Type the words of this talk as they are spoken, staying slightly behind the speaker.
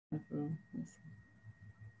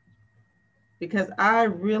Because I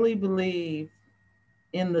really believe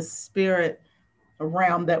in the spirit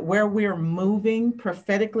realm that where we're moving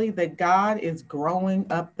prophetically, that God is growing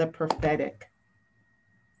up the prophetic,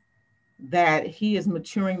 that he is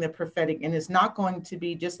maturing the prophetic, and it's not going to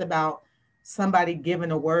be just about somebody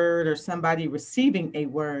giving a word or somebody receiving a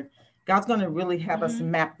word. God's going to really have us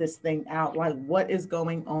Mm-hmm. map this thing out, like what is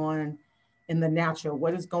going on in the natural,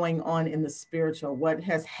 what is going on in the spiritual, what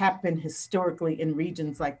has happened historically in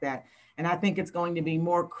regions like that. And I think it's going to be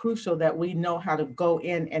more crucial that we know how to go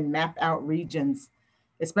in and map out regions,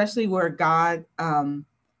 especially where God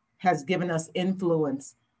has given us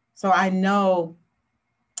influence. So I know,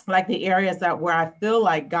 like, the areas that where I feel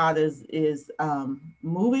like God is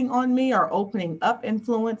moving on me or opening up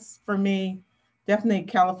influence for me. Definitely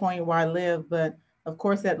California where I live, but of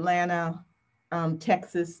course Atlanta,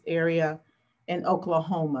 Texas area, and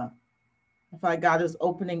Oklahoma. I feel like God is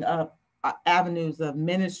opening up avenues of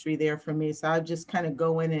ministry there for me. So I just kind of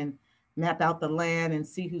go in and map out the land and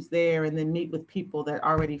see who's there, and then meet with people that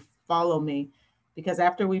already follow me. Because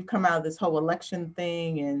after we've come out of this whole election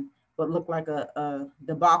thing and what looked like a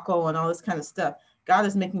debacle and all this kind of stuff, God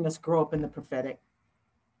is making us grow up in the prophetic.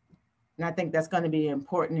 And I think that's going to be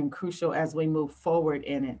important and crucial as we move forward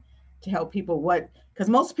in it, to help people what, because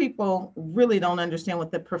most people really don't understand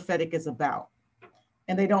what the prophetic is about,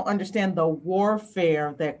 and they don't understand the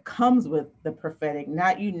warfare that comes with the prophetic.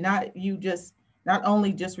 Not you just, not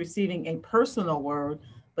only just receiving a personal word,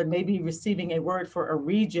 but maybe receiving a word for a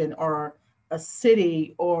region or a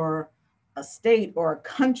city or a state or a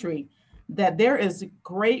country, that there is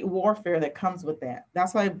great warfare that comes with that.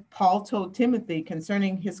 That's why Paul told Timothy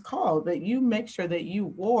concerning his call that you make sure that you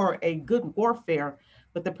war a good warfare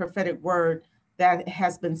with the prophetic word that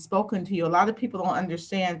has been spoken to you. A lot of people don't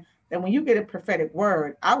understand that when you get a prophetic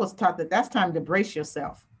word, I was taught that that's time to brace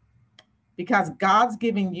yourself, because God's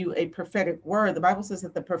giving you a prophetic word. The Bible says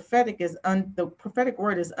that the prophetic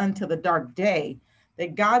word is unto the dark day.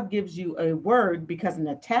 That God gives you a word because an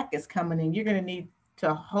attack is coming, and you're going to need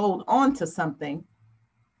to hold on to something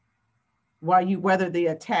while you weather the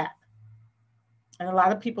attack. And a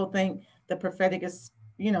lot of people think the prophetic is,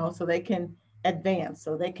 so they can advance,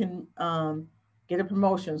 so they can get a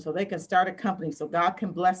promotion, so they can start a company, so God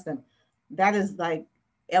can bless them. That is like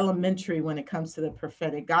elementary when it comes to the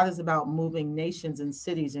prophetic. God is about moving nations and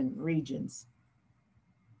cities and regions,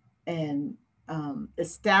 and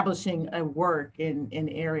establishing a work in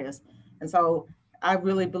areas. And so I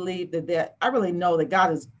really believe that I really know that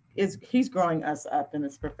God is he's growing us up in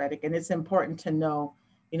this prophetic, and it's important to know,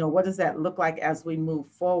 what does that look like as we move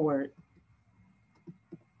forward.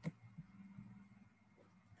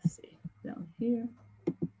 Let's see down here.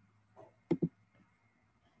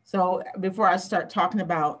 So before I start talking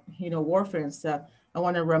about, warfare and stuff, I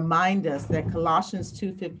want to remind us that Colossians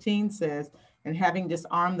 2:15 says, and having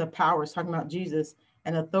disarmed the powers, talking about Jesus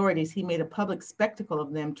and authorities, he made a public spectacle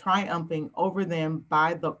of them, triumphing over them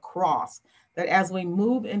by the cross. That as we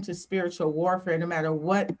move into spiritual warfare, no matter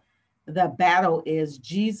what the battle is,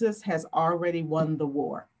 Jesus has already won the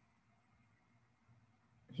war.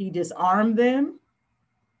 He disarmed them.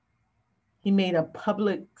 He made a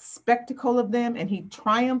public spectacle of them, and he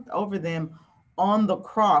triumphed over them on the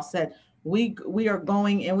cross. That we are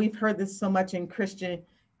going, and we've heard this so much in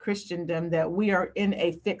Christendom, that we are in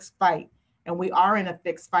a fixed fight, and we are in a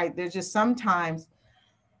fixed fight. There's just sometimes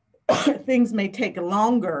things may take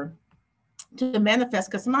longer to manifest,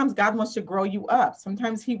 because sometimes God wants to grow you up.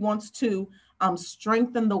 Sometimes he wants to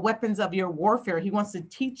strengthen the weapons of your warfare. He wants to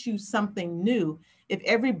teach you something new. If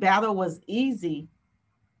every battle was easy,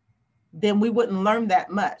 then we wouldn't learn that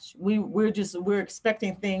much. We're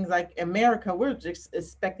expecting things like America. We're just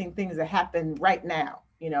expecting things to happen right now,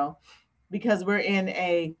 because we're in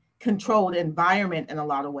a controlled environment in a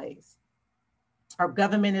lot of ways. Our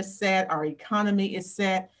government is set, our economy is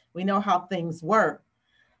set. We know how things work,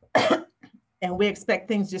 and we expect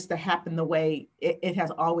things just to happen the way it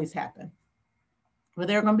has always happened. But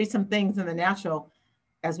there are going to be some things in the natural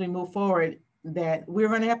as we move forward that we're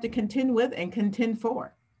going to have to contend with and contend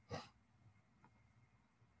for.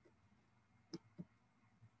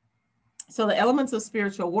 So the elements of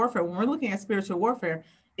spiritual warfare, when we're looking at spiritual warfare,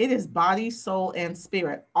 it is body, soul, and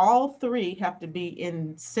spirit. All three have to be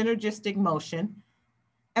in synergistic motion,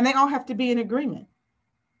 and they all have to be in agreement.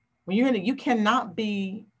 When you're in it, you cannot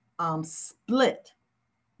be split,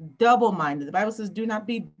 double-minded. The Bible says, "Do not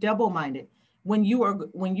be double-minded." When you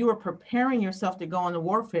are preparing yourself to go into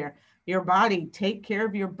warfare, your body, take care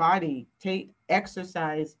of your body, take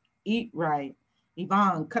exercise, eat right.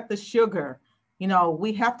 Yvonne, cut the sugar.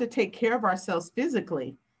 We have to take care of ourselves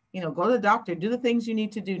physically. Go to the doctor, do the things you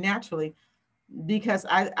need to do naturally, because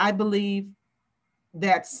I believe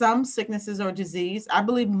that some sicknesses or disease, I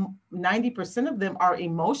believe 90% of them are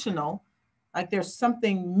emotional. Like there's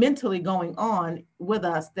something mentally going on with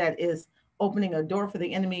us that is opening a door for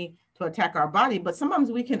the enemy to attack our body. But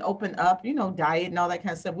sometimes we can open up, diet and all that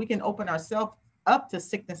kind of stuff. We can open ourselves up to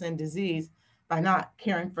sickness and disease by not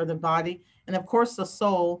caring for the body. And of course, the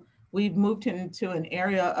soul. We've moved into an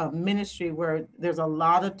area of ministry where there's a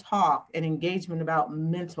lot of talk and engagement about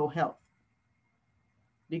mental health.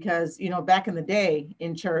 Because, back in the day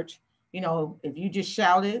in church, if you just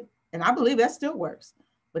shouted, and I believe that still works,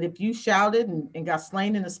 but if you shouted and got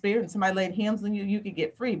slain in the spirit and somebody laid hands on you, you could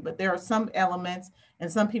get free. But there are some elements and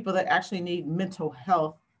some people that actually need mental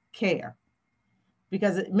health care.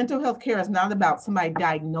 Because mental health care is not about somebody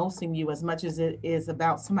diagnosing you as much as it is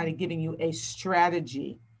about somebody giving you a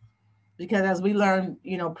strategy. Because as we learned,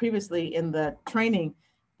 previously in the training,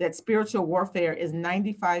 that spiritual warfare is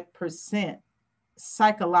 95%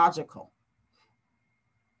 psychological.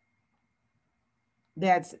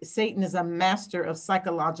 That Satan is a master of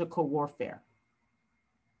psychological warfare.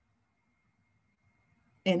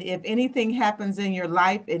 And if anything happens in your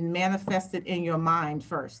life, it manifested in your mind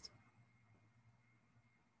first.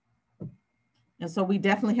 And so we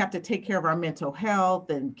definitely have to take care of our mental health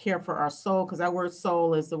and care for our soul, because our word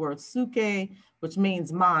soul is the word suke, which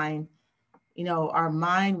means mind. Our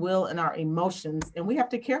mind, will, and our emotions. And we have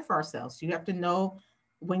to care for ourselves. You have to know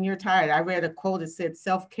when you're tired. I read a quote that said,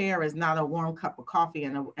 self-care is not a warm cup of coffee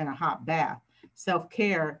and a hot bath.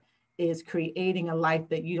 Self-care is creating a life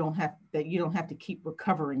that you don't have to keep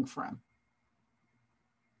recovering from.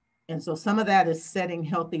 And so some of that is setting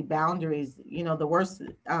healthy boundaries. The worst,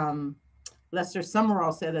 Lester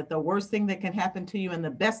Summerall said that the worst thing that can happen to you and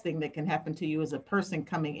the best thing that can happen to you is a person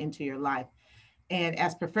coming into your life. And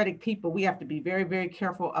as prophetic people, we have to be very, very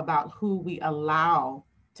careful about who we allow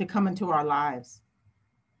to come into our lives,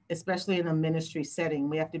 especially in a ministry setting.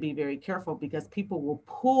 We have to be very careful, because people will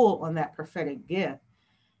pull on that prophetic gift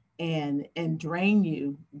and drain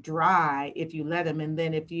you dry if you let them. And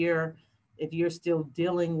then if you're still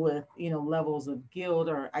dealing with, levels of guilt,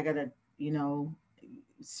 or I got to,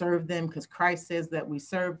 serve them because Christ says that we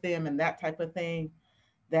serve them, and that type of thing,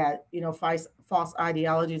 that, false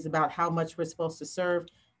ideologies about how much we're supposed to serve.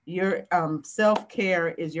 Your self-care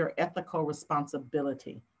is your ethical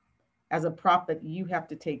responsibility. As a prophet, you have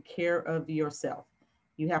to take care of yourself.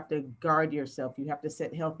 You have to guard yourself. You have to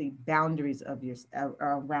set healthy boundaries of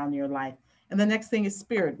around your life. And the next thing is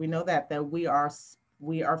spirit. We know that we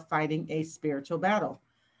are fighting a spiritual battle.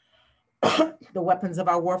 The weapons of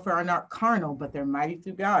our warfare are not carnal, but they're mighty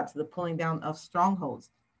through God to the pulling down of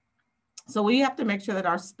strongholds. So we have to make sure that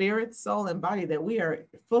our spirit, soul, and body, that we are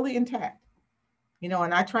fully intact.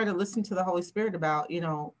 And I try to listen to the Holy Spirit about,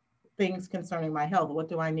 things concerning my health. What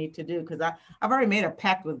do I need to do? Because I've already made a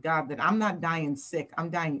pact with God that I'm not dying sick. I'm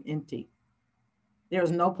dying empty.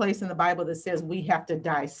 There's no place in the Bible that says we have to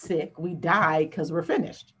die sick. We die because we're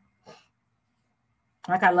finished.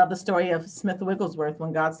 Like, I love the story of Smith Wigglesworth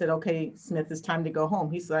when God said, okay, Smith, it's time to go home.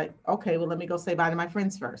 He's like, okay, well, let me go say bye to my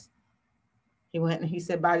friends first. He went and he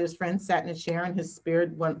said bye to his friends, sat in a chair, and his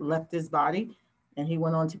spirit left his body, and he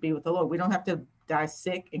went on to be with the Lord. We don't have to die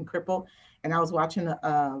sick and crippled. And I was watching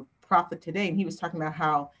a prophet today, and he was talking about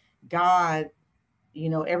how God,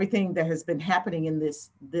 everything that has been happening in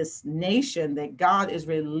this nation, that God is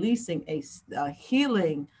releasing a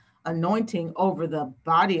healing anointing over the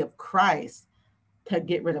body of Christ to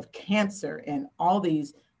get rid of cancer and all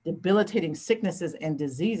these debilitating sicknesses and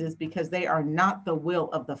diseases, because they are not the will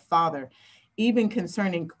of the Father. Even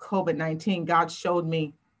concerning COVID-19, God showed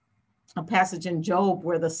me a passage in Job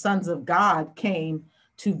where the sons of God came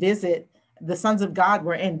to visit. The sons of God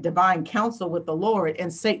were in divine counsel with the Lord,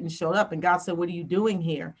 and Satan showed up, and God said, what are you doing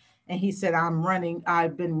here? And he said,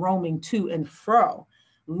 I've been roaming to and fro,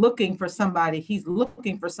 looking for somebody. He's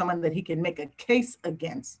looking for someone that he can make a case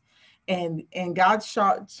against. And God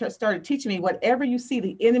started teaching me, whatever you see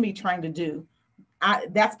the enemy trying to do,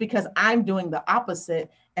 that's because I'm doing the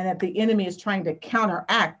opposite, and that the enemy is trying to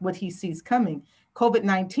counteract what he sees coming.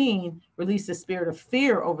 COVID-19 released a spirit of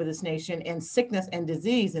fear over this nation, and sickness and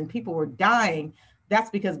disease, and people were dying. That's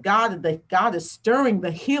because God is stirring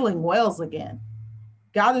the healing wells again.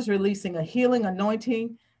 God is releasing a healing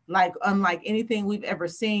anointing like unlike anything we've ever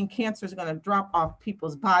seen. Cancer is going to drop off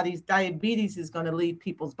people's bodies. Diabetes is going to leave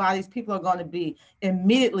people's bodies. People are going to be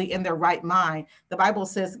immediately in their right mind. The Bible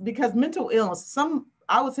says, because mental illness,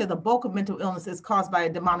 I would say the bulk of mental illness is caused by a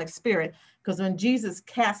demonic spirit. Because when Jesus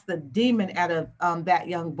cast the demon out of that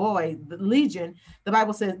young boy, the legion, the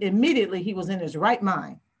Bible says immediately he was in his right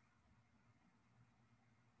mind.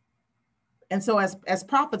 And so as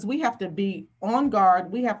prophets, we have to be on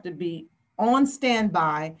guard. We have to be on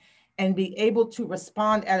standby and be able to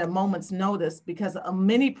respond at a moment's notice, because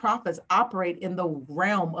many prophets operate in the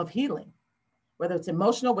realm of healing, whether it's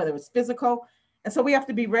emotional, whether it's physical. And so we have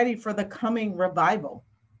to be ready for the coming revival.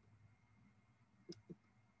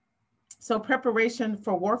 So preparation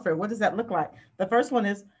for warfare, what does that look like? The first one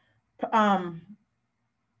is, I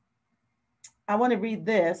want to read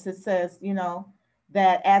this. It says,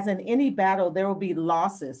 that as in any battle, there will be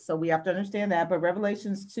losses. So we have to understand that. But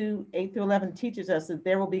Revelations 2, 8-11 teaches us that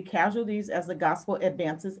there will be casualties as the gospel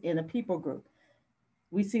advances in a people group.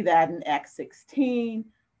 We see that in Acts 16.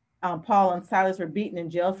 Paul and Silas were beaten and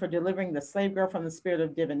jailed for delivering the slave girl from the spirit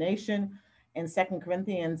of divination. And 2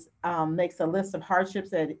 Corinthians makes a list of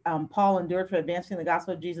hardships that Paul endured for advancing the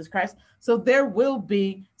gospel of Jesus Christ. So there will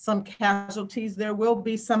be some casualties. There will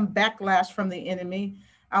be some backlash from the enemy.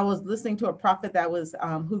 I was listening to a prophet that was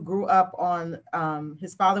who grew up on,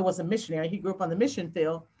 his father was a missionary. He grew up on the mission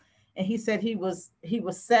field. And he said he was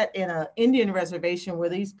set in an Indian reservation where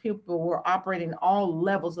these people were operating all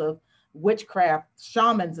levels of witchcraft,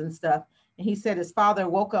 shamans and stuff. And he said his father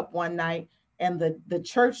woke up one night and the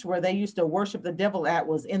church where they used to worship the devil at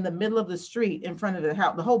was in the middle of the street in front of the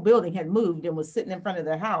house. The whole building had moved and was sitting in front of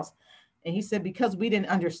their house. And he said, because we didn't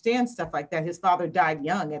understand stuff like that, his father died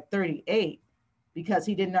young at 38 because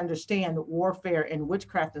he didn't understand warfare and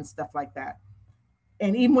witchcraft and stuff like that.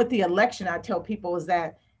 And even with the election, I tell people is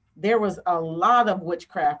that there was a lot of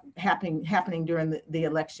witchcraft happening during the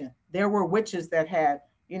election. There were witches that had,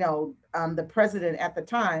 the president at the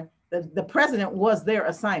time, the president was their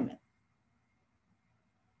assignment.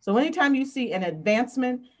 So anytime you see an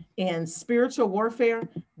advancement in spiritual warfare,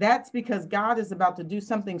 that's because God is about to do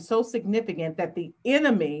something so significant that the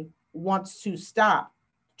enemy wants to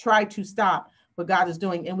try to stop what God is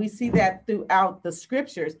doing. And we see that throughout the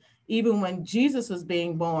scriptures. Even when Jesus was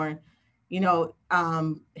being born,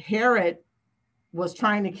 Herod was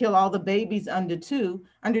trying to kill all the babies under 2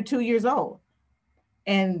 years old.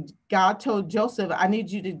 And God told Joseph, I need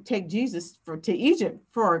you to take Jesus to Egypt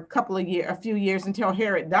for a few years until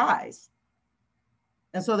Herod dies.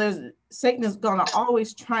 And so Satan is going to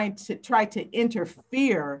always try to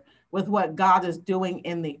interfere with what God is doing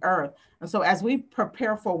in the earth. And so as we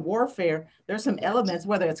prepare for warfare, there's some elements,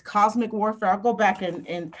 whether it's cosmic warfare. I'll go back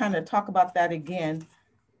and kind of talk about that again.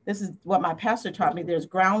 This is what my pastor taught me. There's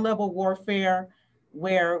ground level warfare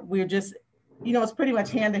where we're just, it's pretty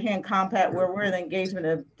much hand-to-hand combat where we're in engagement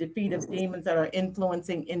of defeat of demons that are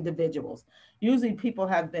influencing individuals. Usually people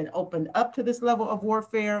have been opened up to this level of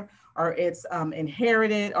warfare, or it's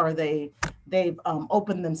inherited, or they've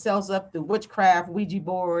opened themselves up through witchcraft, Ouija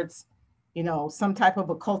boards, some type of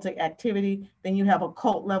occultic activity. Then you have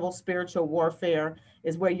occult level spiritual warfare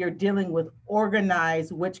is where you're dealing with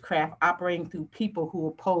organized witchcraft operating through people who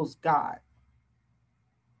oppose God.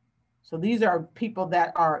 So these are people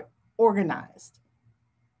that are organized.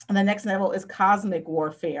 And the next level is cosmic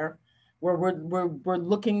warfare, where we're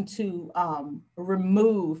looking to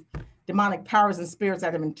remove demonic powers and spirits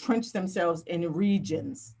that have entrenched themselves in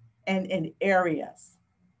regions and in areas.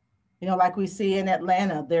 Like we see in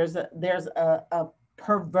Atlanta, there's a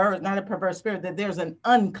perverse, not a perverse spirit, that there's an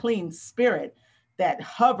unclean spirit that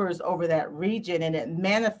hovers over that region, and it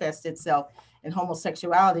manifests itself in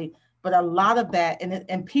homosexuality. But a lot of that,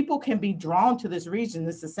 and people can be drawn to this region.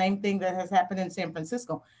 It's the same thing that has happened in San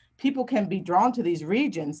Francisco. People can be drawn to these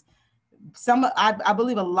regions. I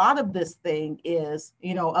believe a lot of this thing is,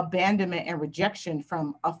 abandonment and rejection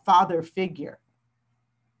from a father figure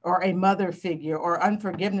or a mother figure, or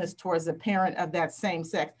unforgiveness towards a parent of that same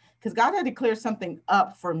sex. Because God had to clear something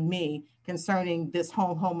up for me concerning this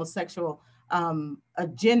whole homosexual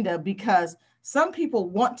agenda, because some people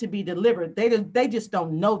want to be delivered. They just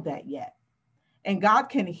don't know that yet. And God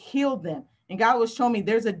can heal them. And God was showing me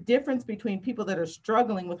there's a difference between people that are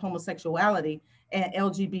struggling with homosexuality and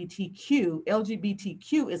LGBTQ.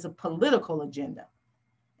 LGBTQ is a political agenda.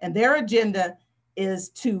 And their agenda is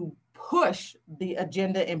to push the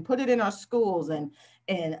agenda and put it in our schools and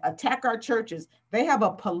attack our churches. They have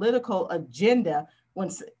a political agenda when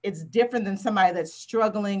it's different than somebody that's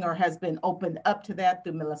struggling or has been opened up to that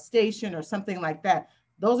through molestation or something like that.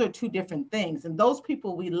 Those are two different things. And those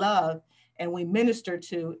people we love and we minister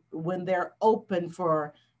to when they're open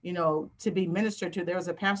for, to be ministered to. There was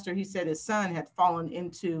a pastor, he said his son had fallen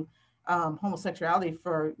into homosexuality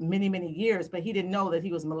for many, many years, but he didn't know that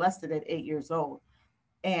he was molested at 8 years old.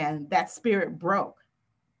 And that spirit broke.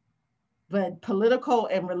 But political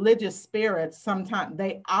and religious spirits, sometimes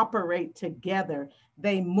they operate together.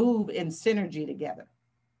 They move in synergy together.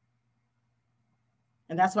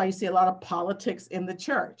 And that's why you see a lot of politics in the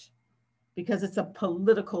church. because it's a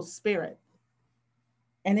political spirit.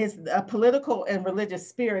 And it's a political and religious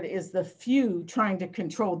spirit is the few trying to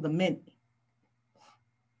control the many.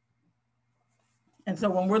 And so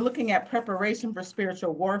when we're looking at preparation for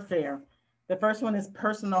spiritual warfare, the first one is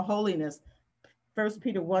personal holiness. 1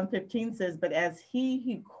 Peter 1:15 says, but as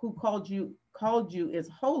he who called you is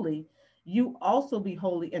holy, you also be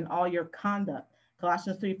holy in all your conduct.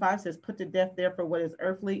 Colossians 3:5 says, put to death therefore what is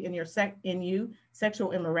earthly in you,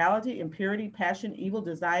 sexual immorality, impurity, passion, evil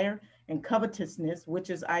desire, and covetousness,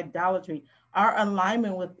 which is idolatry.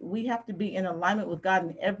 We have to be in alignment with God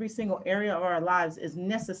in every single area of our lives is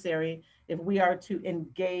necessary if we are to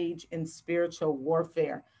engage in spiritual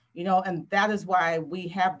warfare. And that is why we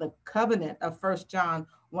have the covenant of 1 John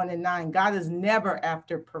 1:9. God is never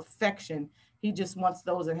after perfection. He just wants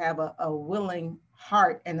those that have a willing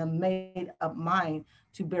heart and a made up mind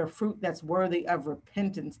to bear fruit that's worthy of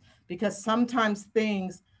repentance. Because sometimes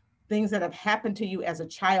things that have happened to you as a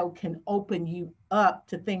child can open you up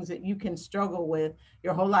to things that you can struggle with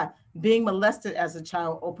your whole life. Being molested as a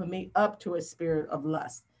child opened me up to a spirit of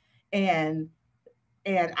lust. And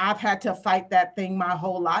I've had to fight that thing my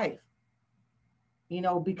whole life,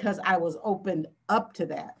 because I was opened up to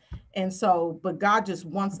that. And so, but God just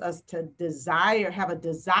wants us to have a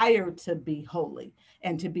desire to be holy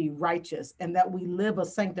and to be righteous, and that we live a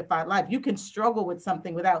sanctified life. You can struggle with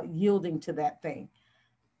something without yielding to that thing.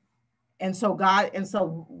 And so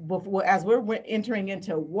as we're entering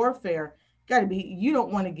into warfare, you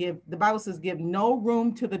don't want to the Bible says, give no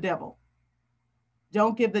room to the devil.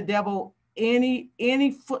 Don't give the devil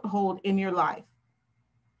any foothold in your life.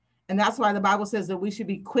 And that's why the Bible says that we should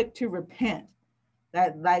be quick to repent.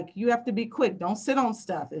 That, like, you have to be quick. Don't sit on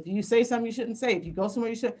stuff. If you say something you shouldn't say, if you go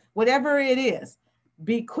somewhere you should, whatever it is,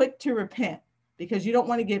 be quick to repent, because you don't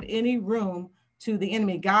want to give any room to the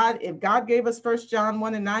enemy. If God gave us 1 John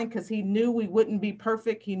 1:9, because he knew we wouldn't be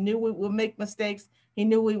perfect. He knew we would make mistakes. He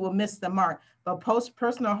knew we would miss the mark. But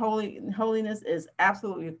personal holiness is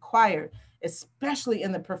absolutely required, especially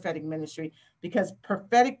in the prophetic ministry, because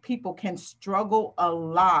prophetic people can struggle a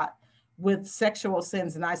lot with sexual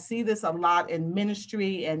sins. And I see this a lot in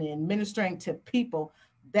ministry and in ministering to people.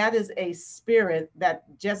 That is a spirit, that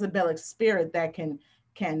Jezebelic spirit, that can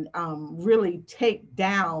really take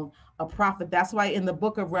down a prophet. That's why in the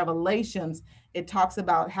book of Revelations, it talks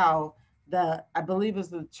about how I believe it's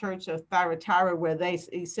the church of Thyatira, where they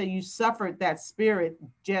say you suffered that spirit,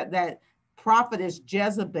 that prophetess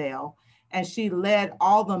Jezebel, and she led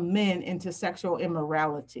all the men into sexual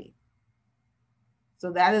immorality.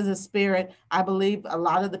 So that is a spirit. I believe a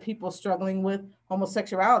lot of the people struggling with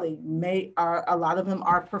homosexuality a lot of them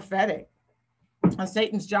are prophetic. And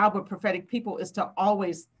Satan's job with prophetic people is to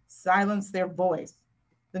always silence their voice.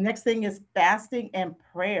 The next thing is fasting and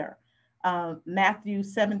prayer. Matthew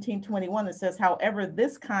 17:21, it says, however,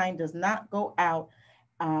 this kind does not go out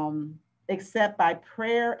except by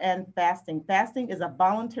prayer and fasting. Fasting is a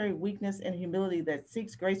voluntary weakness and humility that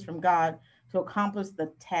seeks grace from God to accomplish the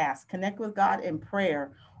task. Connect with God in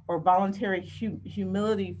prayer or voluntary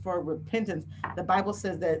humility for repentance. The Bible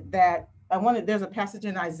says there's a passage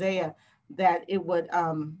in Isaiah that it would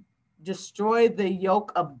destroy the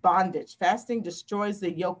yoke of bondage. Fasting destroys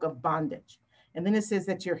the yoke of bondage. And then it says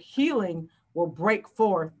that your healing will break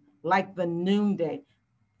forth like the noonday.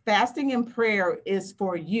 Fasting and prayer is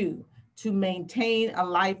for you to maintain a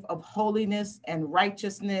life of holiness and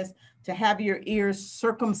righteousness, to have your ears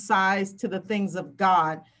circumcised to the things of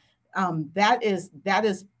God. That is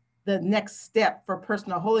the next step for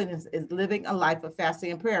personal holiness, is living a life of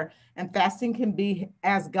fasting and prayer. And fasting can be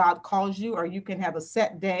as God calls you, or you can have a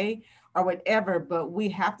set day or whatever, but we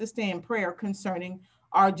have to stay in prayer concerning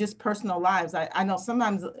our just personal lives. I know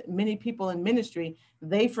sometimes many people in ministry,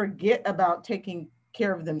 they forget about taking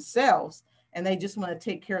care of themselves, and they just want to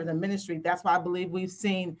take care of the ministry. That's why I believe we've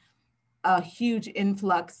seen a huge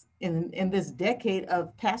influx in this decade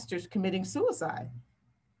of pastors committing suicide,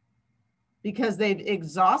 because they've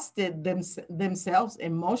exhausted themselves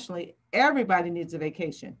emotionally. Everybody needs a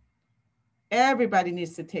vacation. Everybody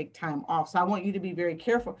needs to take time off. So I want you to be very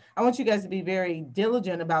careful. I want you guys to be very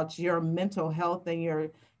diligent about your mental health and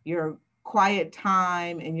your quiet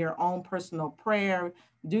time and your own personal prayer.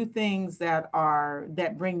 Do things that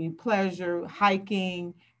bring you pleasure,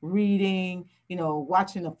 hiking, reading,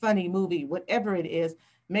 watching a funny movie, whatever it is.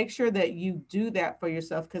 Make sure that you do that for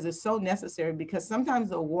yourself, because it's so necessary. Because sometimes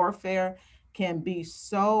the warfare can be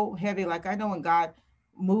so heavy. Like, I know when God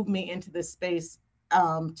moved me into this space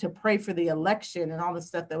to pray for the election and all the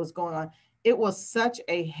stuff that was going on, it was such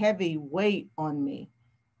a heavy weight on me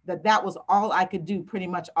that was all I could do pretty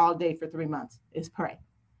much all day for 3 months, is pray.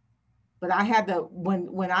 But I had to,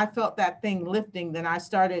 when I felt that thing lifting, then I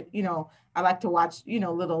started, I like to watch,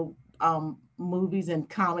 little movies and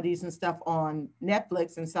comedies and stuff on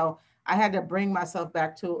Netflix. And so I had to bring myself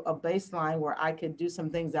back to a baseline where I could do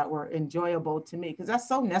some things that were enjoyable to me, because that's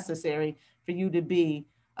so necessary for you to be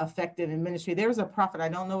effective in ministry. There was a prophet, I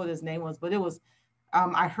don't know what his name was, but it was,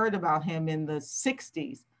 I heard about him in the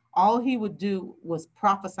 60s. All he would do was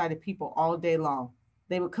prophesy to people all day long.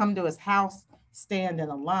 They would come to his house, stand in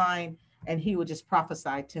a line, and he would just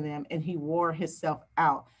prophesy to them, and he wore himself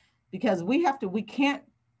out, because we can't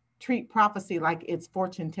treat prophecy like it's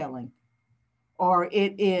fortune telling, or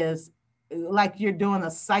it is like you're doing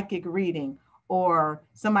a psychic reading, or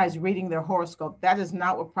somebody's reading their horoscope. That is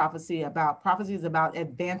not what prophecy is about. Prophecy is about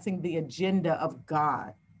advancing the agenda of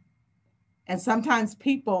God. And sometimes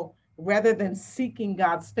people, rather than seeking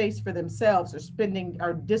God's face for themselves, or spending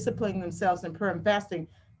or disciplining themselves in prayer and fasting,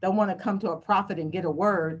 don't want to come to a prophet and get a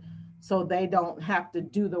word so they don't have to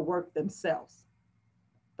do the work themselves.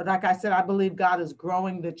 But like I said, I believe God is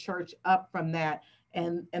growing the church up from that.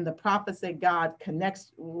 And the prophets that God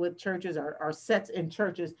connects with churches, or sets in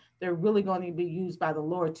churches, they're really going to be used by the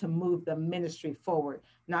Lord to move the ministry forward,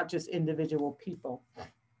 not just individual people.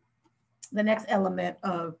 The next element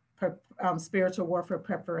of spiritual warfare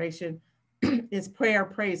preparation is prayer,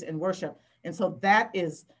 praise, and worship. And so that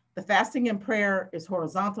is the fasting and prayer is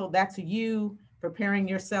horizontal. That's you preparing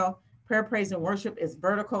yourself. Prayer, praise, and worship is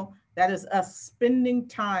vertical. That is us spending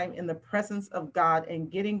time in the presence of God and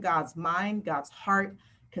getting God's mind, God's heart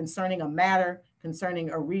concerning a matter, concerning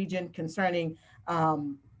a region, concerning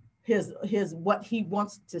his what he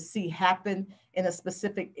wants to see happen in a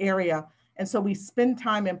specific area. And so we spend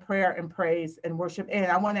time in prayer and praise and worship. And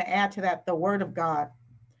I want to add to that the word of God.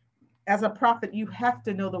 As a prophet, you have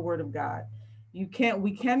to know the word of God. We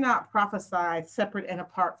cannot prophesy separate and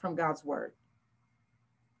apart from God's word,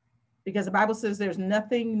 because the Bible says there's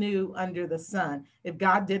nothing new under the sun. If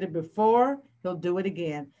God did it before, he'll do it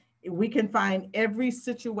again. We can find every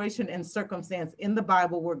situation and circumstance in the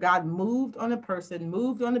Bible where God moved on a person,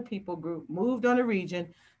 moved on a people group, moved on a region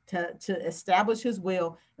to establish his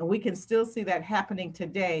will. And we can still see that happening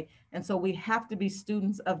today. And so we have to be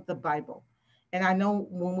students of the Bible. And I know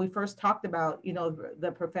when we first talked about,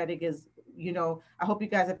 the prophetic is, I hope you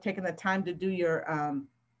guys have taken the time to do your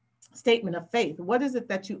statement of faith. What is it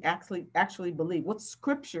that you actually believe? What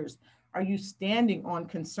scriptures are you standing on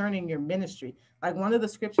concerning your ministry? Like one of the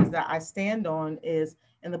scriptures that I stand on is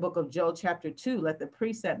in the book of Joel chapter 2. Let the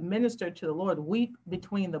precept minister to the Lord, weep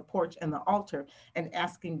between the porch and the altar, and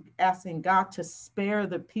asking God to spare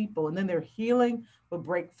the people, and then their healing will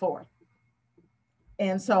break forth.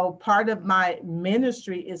 And so part of my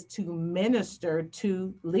ministry is to minister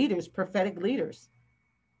to leaders, prophetic leaders.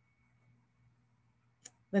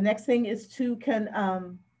 The next thing is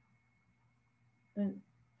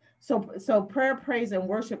so prayer, praise, and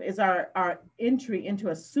worship is our entry into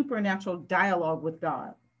a supernatural dialogue with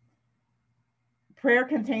God. Prayer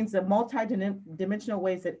contains the multi-dimensional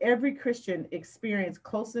ways that every Christian experience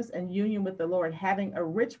closeness and union with the Lord. Having a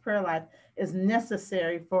rich prayer life is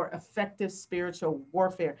necessary for effective spiritual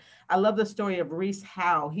warfare. I love the story of Reese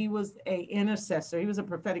Howe. He was an intercessor. He was a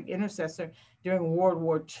prophetic intercessor during World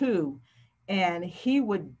War II. And he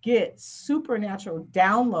would get supernatural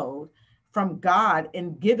download from God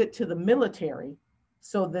and give it to the military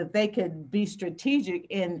so that they could be strategic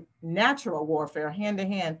in natural warfare,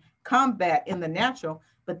 hand-to-hand combat in the natural,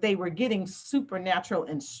 but they were getting supernatural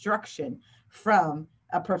instruction from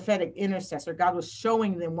a prophetic intercessor. God was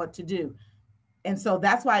showing them what to do. And so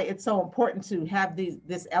that's why it's so important to have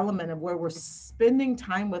this element of where we're spending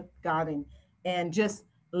time with God and just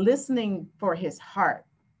listening for his heart.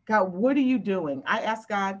 God, what are you doing? I ask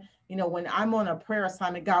God, when I'm on a prayer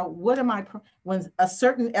assignment, God, when a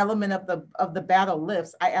certain element of the battle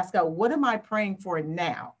lifts, I ask God, what am I praying for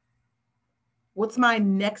now? What's my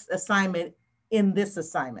next assignment in this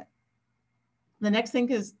assignment? The next thing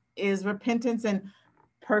is repentance and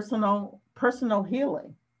personal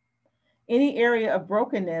healing. Any area of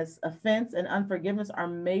brokenness, offense, and unforgiveness are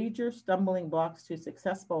major stumbling blocks to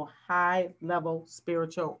successful high-level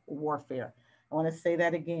spiritual warfare. I want to say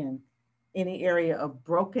that again. Any area of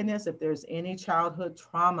brokenness, if there's any childhood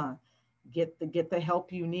trauma, get the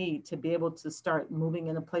help you need to be able to start moving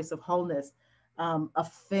in a place of wholeness.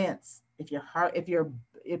 Offense, if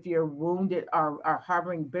you're wounded or are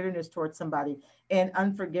harboring bitterness towards somebody, and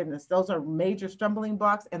unforgiveness, those are major stumbling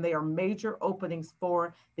blocks, and they are major openings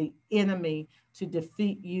for the enemy to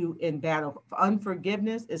defeat you in battle.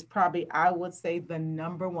 Unforgiveness is probably, I would say, the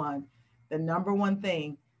number one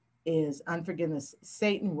thing is unforgiveness.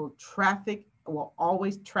 Satan will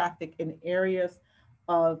always traffic in areas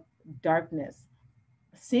of darkness.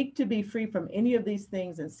 Seek to be free from any of these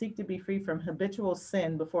things and seek to be free from habitual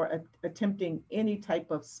sin before attempting any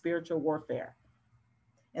type of spiritual warfare.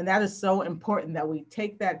 And that is so important that we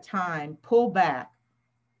take that time, pull back.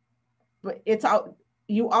 But it's out,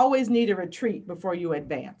 you always need a retreat before you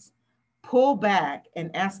advance. Pull back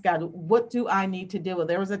and ask God, what do I need to deal with?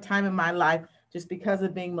 There was a time in my life, just because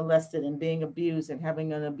of being molested and being abused and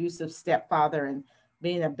having an abusive stepfather and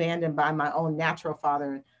being abandoned by my own natural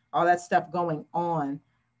father and all that stuff going on,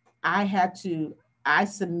 I had to, I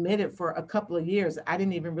submitted for a couple of years. I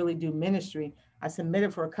didn't even really do ministry. I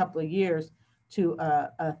submitted for a couple of years to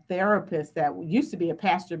a therapist that used to be a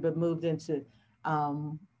pastor, but moved into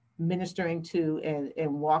um, ministering to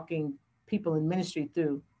and walking people in ministry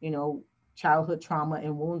through, childhood trauma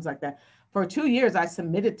and wounds like that. For 2 years, I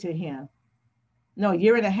submitted to him. No, a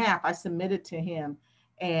year and a half, I submitted to him.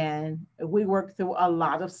 And we worked through a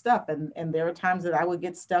lot of stuff. And there were times that I would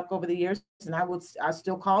get stuck over the years and I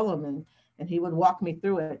still call him and he would walk me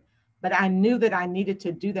through it. But I knew that I needed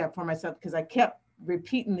to do that for myself because I kept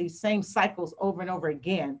repeating these same cycles over and over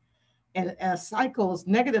again. And cycles,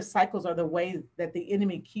 negative cycles are the way that the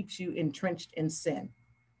enemy keeps you entrenched in sin.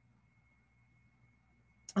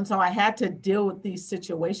 And so I had to deal with these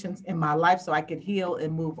situations in my life so I could heal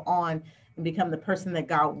and move on and become the person that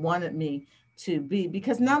God wanted me to be.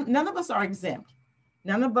 Because none of us are exempt.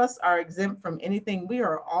 None of us are exempt from anything. We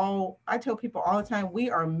are all, I tell people all the time, we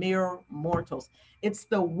are mere mortals. It's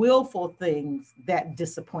the willful things that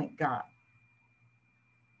disappoint God.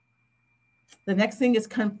 The next thing is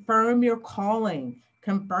confirm your calling.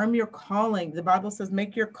 Confirm your calling. The Bible says,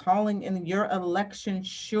 make your calling and your election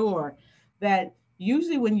sure. That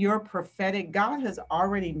usually when you're prophetic, God has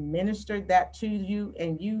already ministered that to you,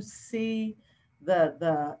 and you see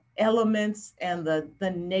the elements and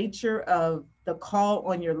the nature of the call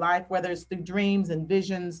on your life, whether it's through dreams and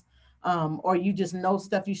visions, or you just know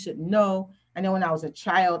stuff you should know. I know when I was a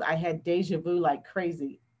child, I had deja vu like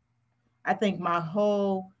crazy. I think my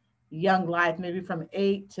whole young life, maybe from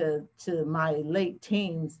 8 to my late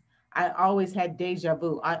teens, I always had deja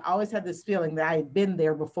vu. I always had this feeling that I had been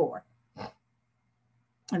there before.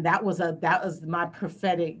 And that was my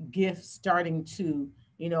prophetic gift starting to,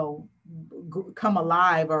 come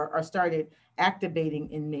alive or started activating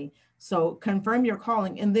in me. So confirm your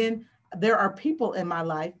calling. And then there are people in my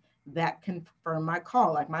life that confirm my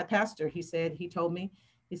call. Like my pastor, he told me,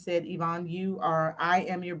 he said, Yvonne, I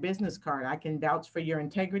am your business card. I can vouch for your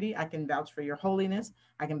integrity. I can vouch for your holiness.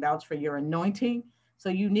 I can vouch for your anointing. So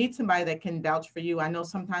you need somebody that can vouch for you. I know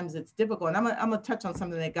sometimes it's difficult. And I'm gonna touch on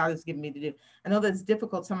something that God has given me to do. I know that it's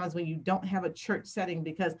difficult sometimes when you don't have a church setting,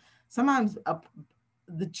 because sometimes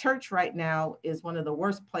the church right now is one of the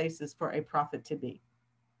worst places for a prophet to be.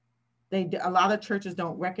 A lot of churches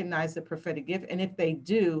don't recognize the prophetic gift. And if they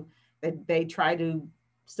do, they try to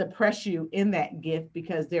suppress you in that gift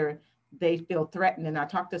because they feel threatened. And I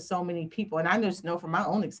talk to so many people, and I just know from my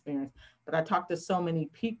own experience, but I talk to so many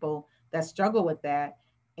people that struggle with that,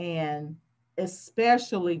 and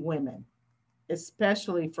especially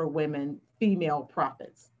for women, female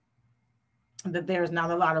prophets, that there's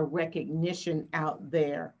not a lot of recognition out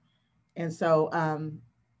there. And so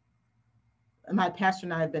my pastor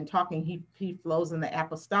and I have been talking. He flows in the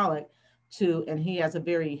apostolic too, and he has a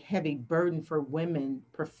very heavy burden for women,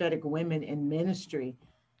 prophetic women in ministry.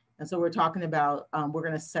 And so we're talking about we're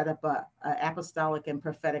going to set up a apostolic and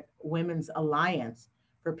prophetic women's alliance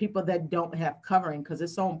for people that don't have covering, because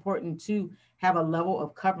it's so important to have a level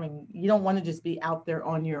of covering. You don't want to just be out there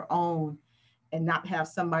on your own and not have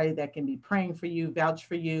somebody that can be praying for you, vouch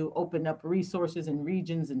for you, open up resources and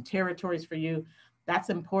regions and territories for you.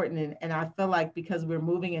 That's important. And I feel like because we're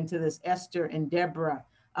moving into this Esther and Deborah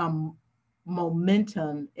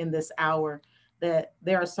momentum in this hour, that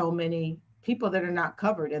there are so many people that are not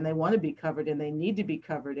covered, and they want to be covered, and they need to be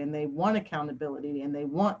covered, and they want accountability, and they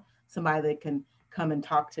want somebody they can come and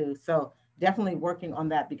talk to. So definitely working on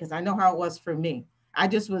that, because I know how it was for me. I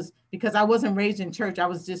just was, because I wasn't raised in church, I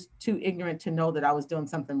was just too ignorant to know that I was doing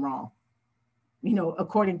something wrong,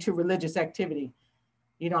 according to religious activity.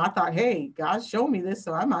 I thought, hey, God showed me this,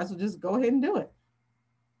 so I might as well just go ahead and do it.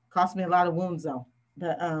 Cost me a lot of wounds though.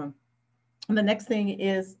 The next thing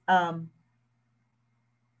is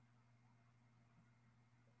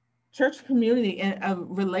church community and a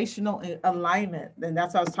relational alignment. And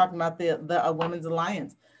that's what I was talking about, the women's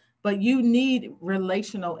alliance. But you need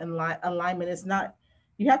relational alignment. It's not,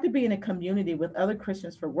 you have to be in a community with other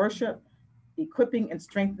Christians for worship, equipping and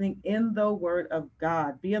strengthening in the word of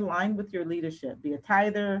God. Be aligned with your leadership, be a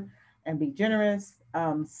tither and be generous.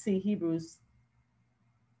 See Hebrews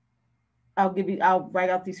I'll write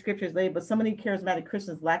out these scriptures later, but so many charismatic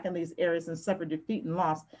Christians lack in these areas and suffer defeat and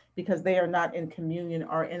loss because they are not in communion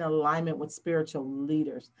or in alignment with spiritual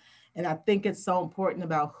leaders. And I think it's so important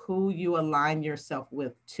about who you align yourself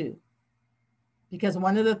with too. Because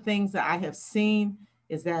one of the things that I have seen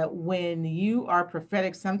is that when you are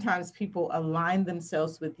prophetic, sometimes people align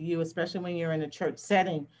themselves with you, especially when you're in a church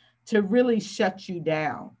setting, to really shut you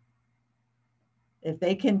down. If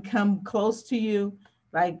they can come close to you,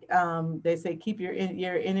 like they say, keep your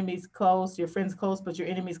enemies close, your friends close, but your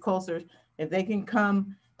enemies closer. If they can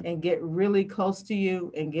come and get really close to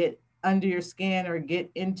you and get under your skin or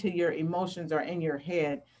get into your emotions or in your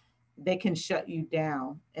head, they can shut you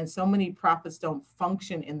down. And so many prophets don't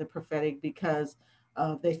function in the prophetic because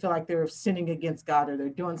they feel like they're sinning against God, or they're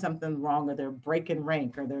doing something wrong, or they're breaking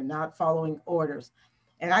rank, or they're not following orders.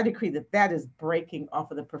 And I decree that that is breaking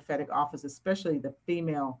off of the prophetic office, especially the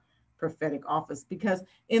female prophetic office, because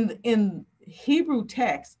in Hebrew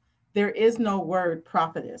text there is no word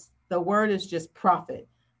prophetess. The word is just prophet.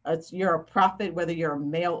 You're a prophet whether you're a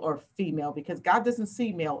male or female, because God doesn't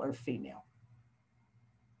see male or female.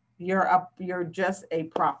 You're just a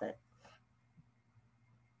prophet.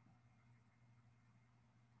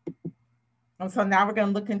 And so now we're going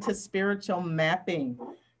to look into spiritual mapping.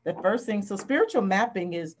 The first thing, so spiritual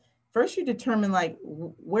mapping is first you determine like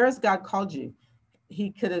where has God called you.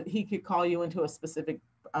 He could call you into a specific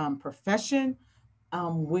profession.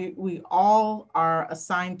 We all are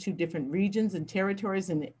assigned to different regions and territories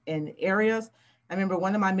and areas. I remember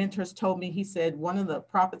one of my mentors told me, he said one of the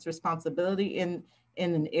prophet's responsibility in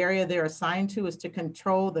an area they're assigned to is to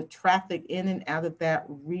control the traffic in and out of that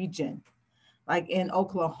region. Like in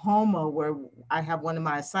Oklahoma, where I have one of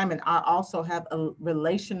my assignment, I also have a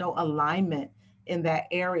relational alignment in that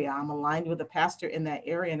area. I'm aligned with a pastor in that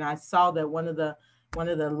area, and I saw that one of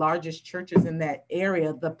the largest churches in that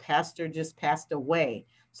area, the pastor just passed away.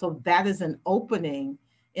 So that is an opening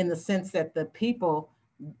in the sense that the people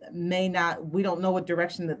may not, we don't know what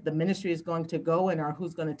direction that the ministry is going to go in or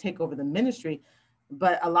who's going to take over the ministry.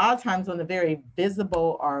 But a lot of times when a very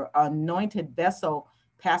visible or anointed vessel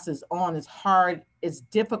passes on, it's hard, it's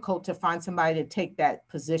difficult to find somebody to take that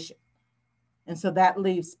position. And so that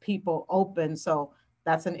leaves people open. So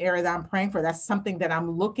that's an area that I'm praying for. That's something that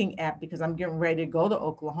I'm looking at because I'm getting ready to go to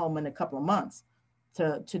Oklahoma in a couple of months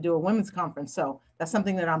to do a women's conference. So that's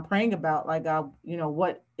something that I'm praying about. Like,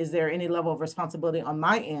 what is there any level of responsibility on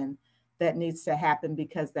my end that needs to happen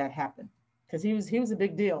because that happened? Because he was a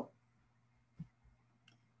big deal.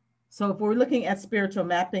 So if we're looking at spiritual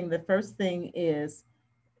mapping, the first thing is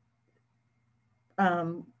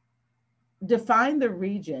um, define the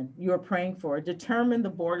region you're praying for. Determine the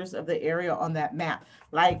borders of the area on that map.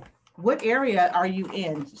 Like, what area are you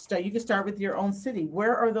in? You can start with your own city.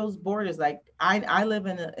 Where are those borders? Like, I live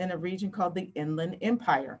in a region called the Inland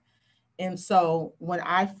Empire. And so when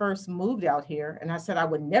I first moved out here, and I said I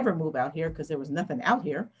would never move out here because there was nothing out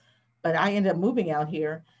here, but I ended up moving out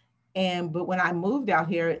here. But when I moved out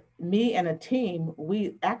here, me and a team,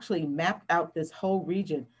 we actually mapped out this whole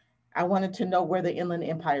region. I wanted to know where the Inland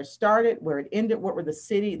Empire started, where it ended, what were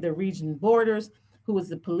the region borders, who was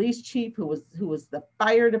the police chief, who was the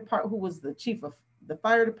fire department, who was the chief of the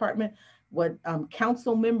fire department, what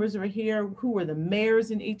council members are here, who were the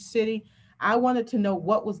mayors in each city. I wanted to know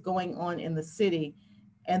what was going on in the city.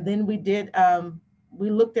 And then we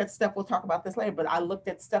looked at stuff, we'll talk about this later, but I looked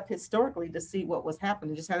at stuff historically to see what was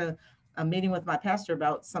happening. Just had a meeting with my pastor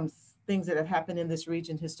about some things that have happened in this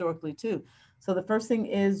region historically too. So the first thing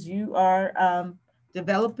is you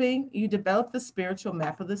develop the spiritual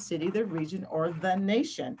map of the city, the region, or the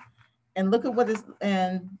nation, and look at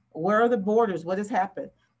where are the borders, what has happened.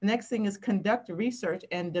 The next thing is conduct research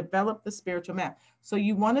and develop the spiritual map. So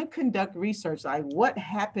you want to conduct research, like what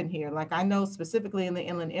happened here. Like I know specifically in the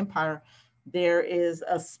Inland Empire, there is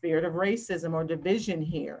a spirit of racism or division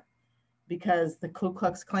here because the Ku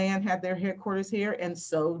Klux Klan had their headquarters here, and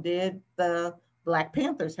so did the Black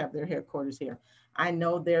Panthers have their headquarters here. I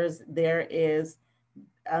know there is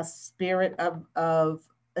a spirit of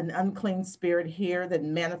an unclean spirit here that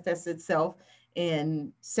manifests itself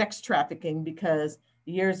in sex trafficking, because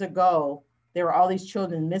years ago there were all these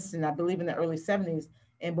children missing, I believe in the early 70s,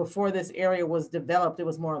 and before this area was developed, it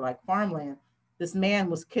was more like farmland. This man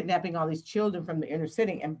was kidnapping all these children from the inner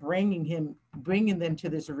city and bringing them to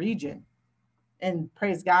this region, and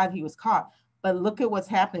praise God, he was caught. But look at what's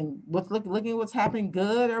happening. Look at what's happening,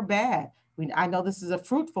 good or bad. I know this is a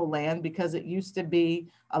fruitful land because it used to be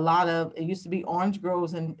orange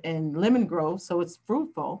groves and lemon groves, so it's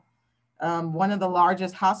fruitful. One of the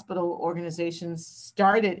largest hospital organizations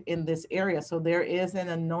started in this area, so there is an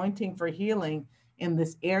anointing for healing in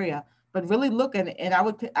this area. but really look, and I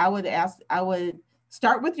would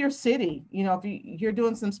start with your city. You know, if you're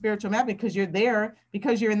doing some spiritual mapping because you're there,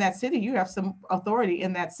 because you're in that city, you have some authority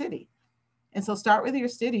in that city. And so start with your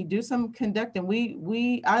city, do some conducting.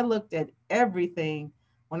 I looked at everything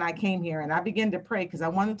when I came here, and I began to pray because I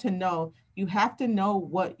wanted to know, you have to know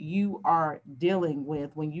what you are dealing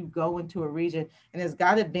with when you go into a region. And as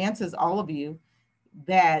God advances all of you,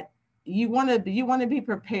 that you want to be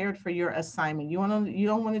prepared for your assignment. You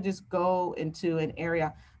don't want to just go into an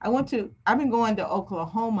area. I've been going to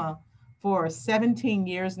Oklahoma for 17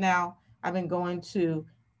 years now. I've been going to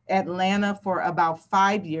Atlanta for about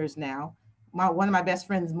 5 years now. One of my best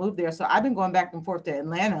friends moved there, so I've been going back and forth to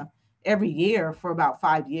Atlanta every year for about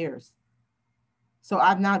 5 years. So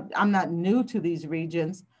I'm not new to these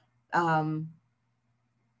regions. Um,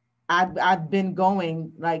 I've been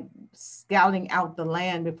going, like, scouting out the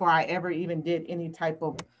land before I ever even did any type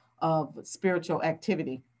of spiritual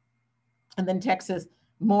activity. And then Texas,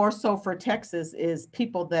 more so for Texas, is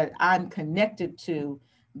people that I'm connected to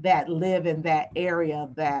that live in that area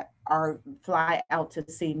that are fly out to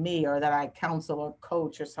see me, or that I counsel or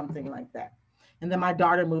coach or something like that. And then my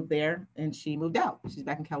daughter moved there and she moved out. She's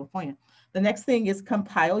back in California. The next thing is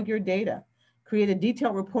compile your data. Create a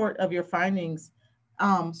detailed report of your findings,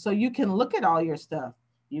 so you can look at all your stuff.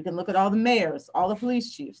 You can look at all the mayors, all the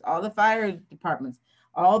police chiefs, all the fire departments,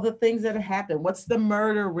 all the things that have happened. What's the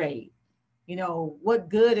murder rate? What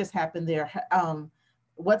good has happened there?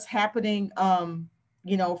 What's happening,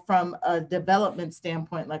 from a development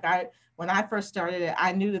standpoint? Like, when I first started it,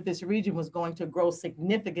 I knew that this region was going to grow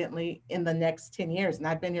significantly in the next 10 years. And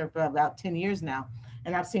I've been here for about 10 years now.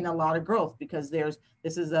 And I've seen a lot of growth because this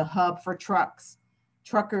is a hub for trucks.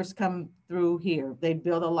 Truckers come through here. They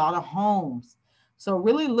build a lot of homes. So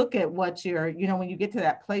really look at what when you get to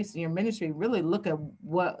that place in your ministry, really look at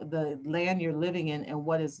what the land you're living in and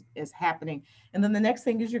what is happening. And then the next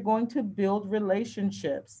thing is, you're going to build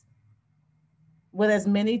relationships with as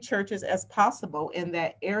many churches as possible in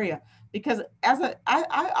that area. Because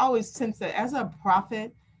I always sense that as a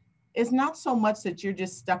prophet, it's not so much that you're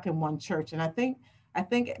just stuck in one church. And I think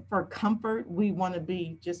for comfort, we want to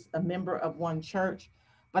be just a member of one church.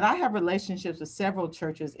 But I have relationships with several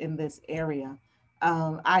churches in this area.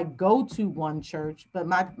 I go to one church, but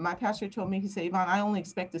my pastor told me, he said, Yvonne, I only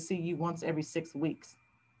expect to see you once every 6 weeks.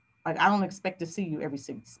 Like, I don't expect to see you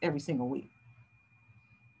every single week.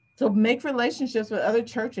 So make relationships with other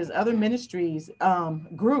churches, other ministries,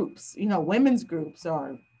 groups, women's groups,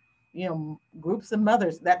 or, groups of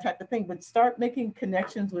mothers, that type of thing. But start making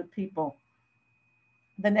connections with people.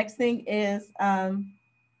 The next thing is,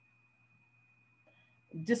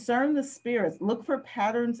 discern the spirits. Look for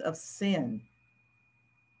patterns of sin.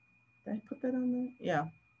 Did I put that on there? Yeah.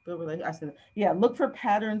 I said, yeah, look for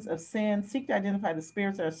patterns of sin. Seek to identify the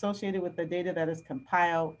spirits that are associated with the data that is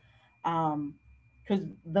compiled. Because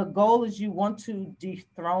the goal is, you want to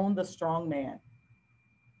dethrone the strong man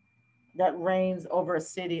that reigns over a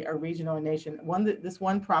city, a region, or a nation. This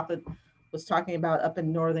one prophet was talking about, up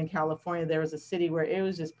in Northern California, there was a city where it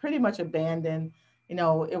was just pretty much abandoned. It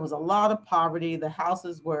was a lot of poverty. The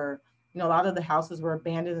houses were, a lot of the houses were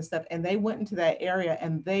abandoned and stuff. And they went into that area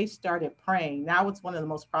and they started praying. Now it's one of the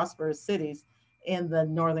most prosperous cities in the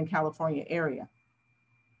Northern California area.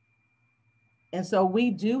 And so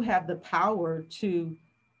we do have the power to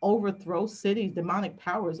overthrow cities, demonic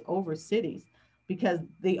powers over cities, because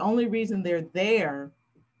the only reason they're there,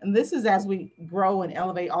 and this is as we grow and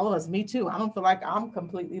elevate, all of us, me too. I don't feel like I'm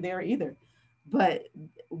completely there either, but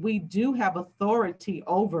we do have authority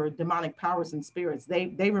over demonic powers and spirits.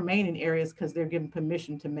 They remain in areas because they're given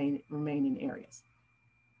permission to remain in areas.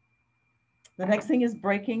 The next thing is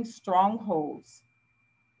breaking strongholds.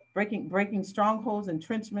 Breaking strongholds,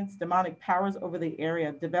 entrenchments, demonic powers over the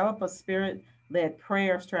area. Develop a spirit-led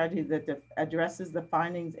prayer strategy that addresses the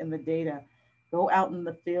findings in the data. Go out in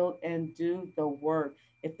the field and do the work.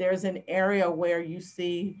 If there's an area where you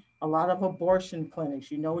see a lot of abortion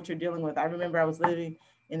clinics, you know what you're dealing with. I remember I was living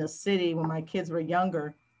in a city when my kids were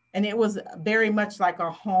younger, and it was very much like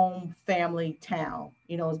a home family town.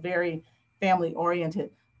 It was very family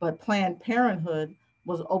oriented, but Planned Parenthood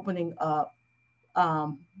was opening up,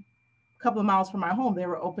 a couple of miles from my home. They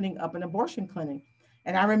were opening up an abortion clinic.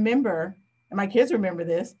 And I remember, and my kids remember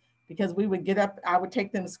this, because we would get up, I would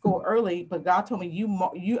take them to school early, but God told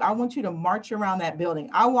me, I want you to march around that building.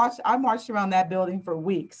 I marched around that building for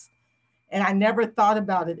weeks, and I never thought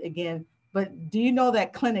about it again. But do you know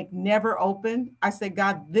that clinic never opened? I said,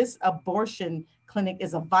 God, this abortion clinic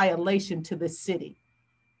is a violation to this city.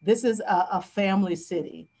 This is a family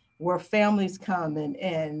city where families come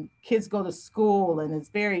and kids go to school, and it's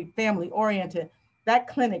very family oriented. That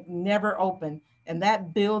clinic never opened. And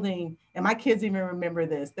that building, and my kids even remember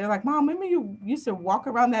this. They're like, Mom, remember you used to walk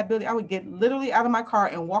around that building? I would get literally out of my car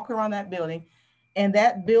and walk around that building. And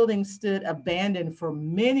that building stood abandoned for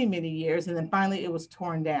many, many years. And then finally it was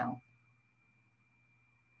torn down.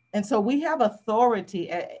 And so we have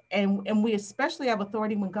authority, and we especially have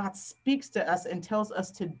authority when God speaks to us and tells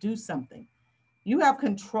us to do something. You have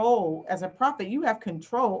control as a prophet, you have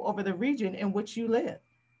control over the region in which you live.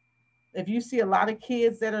 If you see a lot of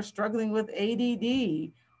kids that are struggling with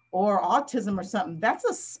ADD or autism or something, that's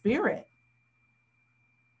a spirit.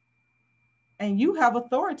 And you have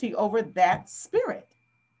authority over that spirit.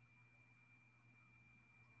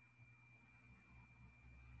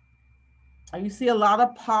 You see a lot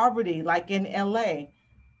of poverty, like in LA.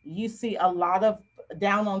 You see a lot of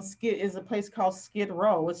down on Skid is a place called Skid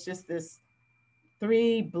Row. It's just this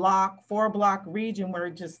 3 block, 4 block region where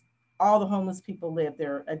just all the homeless people live.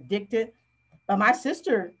 They're addicted. But my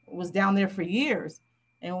sister was down there for years,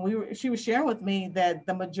 and she was sharing with me that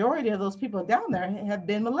the majority of those people down there have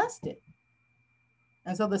been molested.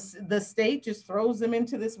 And so the state just throws them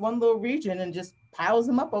into this one little region and just piles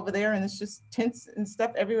them up over there, and it's just tents and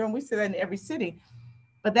stuff everywhere. And we see that in every city.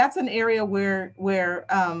 But that's an area where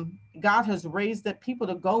God has raised up people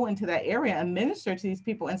to go into that area and minister to these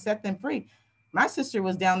people and set them free. My sister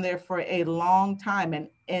was down there for a long time, and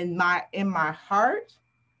in my heart,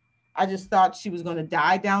 I just thought she was going to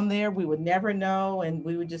die down there. We would never know, and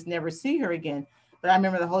we would just never see her again. But I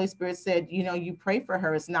remember the Holy Spirit said, you pray for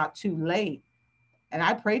her. It's not too late. And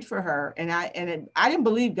I prayed for her, and I didn't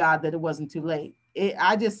believe God that it wasn't too late.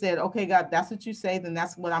 I just said, okay, God, that's what you say, then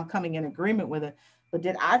that's what I'm coming in agreement with it. But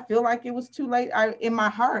did I feel like it was too late? In my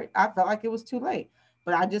heart, I felt like it was too late.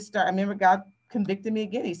 But I remember God convicted me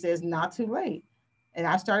again. He says, not too late. And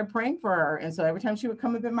I started praying for her. And so every time she would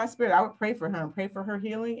come up in my spirit, I would pray for her and pray for her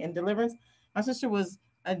healing and deliverance. My sister was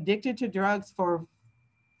addicted to drugs for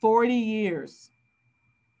 40 years.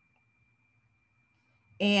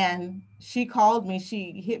 And she called me.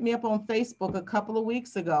 She hit me up on Facebook a couple of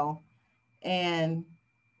weeks ago, and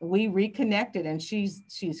we reconnected. And she's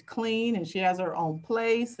clean, and she has her own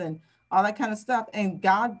place and all that kind of stuff. And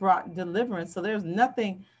God brought deliverance. So there's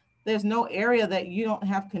no area that you don't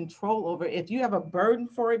have control over. If you have a burden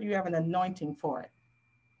for it, you have an anointing for it.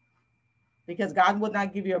 Because God would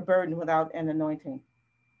not give you a burden without an anointing.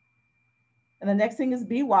 And the next thing is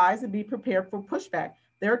be wise and be prepared for pushback.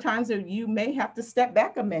 There are times that you may have to step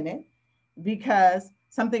back a minute because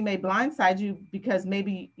something may blindside you, because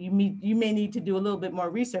maybe you may need to do a little bit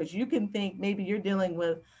more research. You can think maybe you're dealing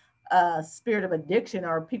with a spirit of addiction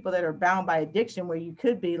or people that are bound by addiction, where you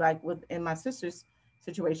could be like in my sister's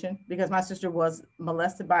situation, because my sister was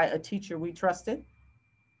molested by a teacher we trusted,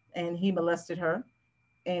 and he molested her.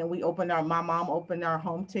 And my mom opened our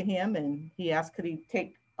home to him, and he asked could he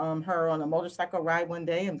take her on a motorcycle ride one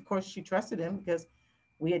day. And of course she trusted him because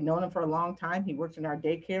we had known him for a long time. He worked in our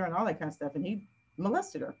daycare and all that kind of stuff, and he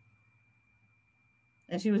molested her.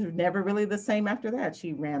 And she was never really the same after that.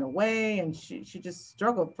 She ran away, and she just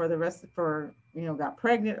struggled for the rest got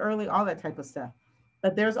pregnant early, all that type of stuff.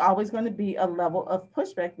 But there's always going to be a level of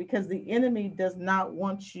pushback, because the enemy does not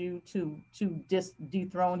want you to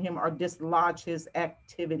dethrone him or dislodge his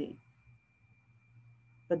activity.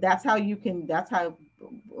 But that's how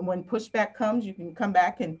when pushback comes, you can come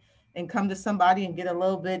back and come to somebody and do a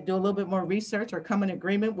little bit more research, or come in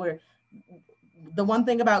agreement. Where the one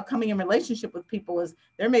thing about coming in relationship with people is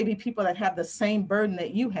there may be people that have the same burden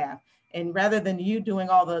that you have. And rather than you doing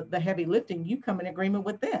all the heavy lifting, you come in agreement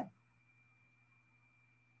with them.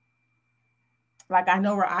 Like I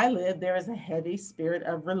know where I live, there is a heavy spirit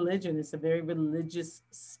of religion. It's a very religious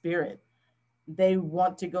spirit. A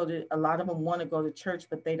lot of them want to go to church,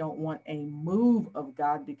 but they don't want a move of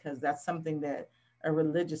God, because that's something that a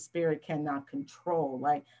religious spirit cannot control.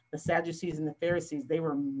 Like the Sadducees and the Pharisees, they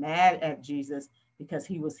were mad at Jesus because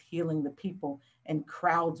he was healing the people, and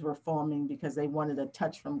crowds were forming because they wanted a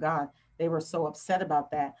touch from God. They were so upset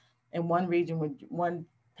about that. In one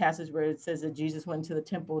passage where it says that Jesus went to the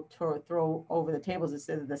temple to throw over the tables, it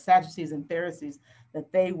says that the Sadducees and Pharisees,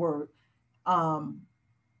 that they were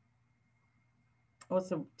what's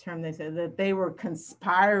the term they said, that they were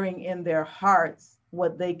conspiring in their hearts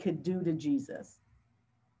what they could do to Jesus.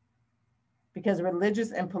 Because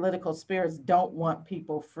religious and political spirits don't want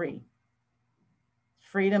people free.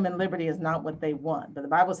 Freedom and liberty is not what they want. But the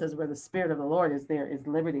Bible says where the Spirit of the Lord is, there is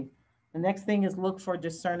liberty. The next thing is look for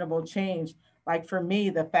discernible change. Like for me,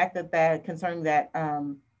 the fact that concerning that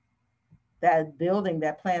building,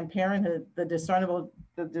 that Planned Parenthood, the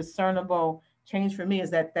discernible change for me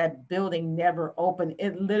is that building never opened.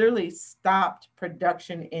 It literally stopped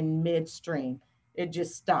production in midstream. It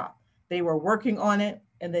just stopped. They were working on it,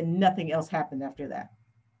 and then nothing else happened after that.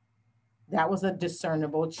 That was a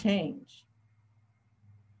discernible change.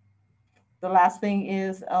 The last thing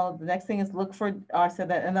is, the next thing is look for, I said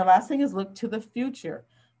that. And the last thing is look to the future.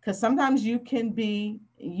 Because sometimes you can be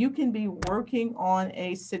working on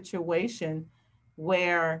a situation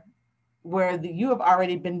where you have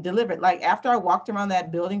already been delivered. Like after I walked around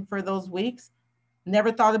that building for those weeks,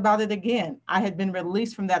 never thought about it again. I had been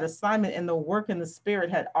released from that assignment, and the work in the spirit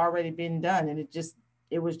had already been done, and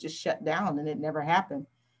it was just shut down, and it never happened.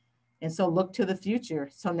 And so look to the future.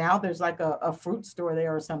 So now there's like a fruit store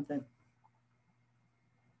there or something.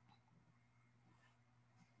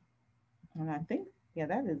 And I think, yeah,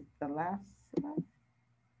 that is the last slide.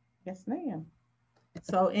 Yes, ma'am.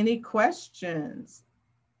 So any questions?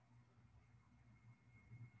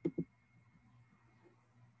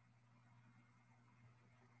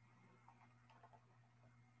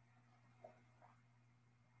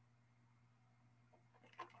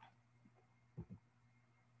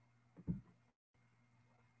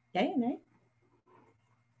 Yay, nay.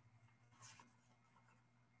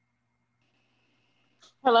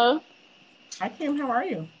 Hello. Hi, Kim. How are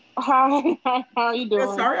you? Hi. How are you Good.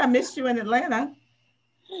 doing? Sorry, I missed you in Atlanta.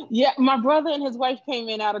 Yeah, my brother and his wife came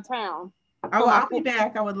in out of town Oh, for well, my. I'll be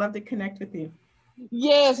back. I would love to connect with you.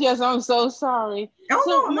 Yes, yes. I'm so sorry. So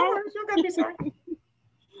Oh, no, no my worries. You don't got to be sorry.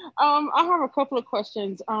 I have a couple of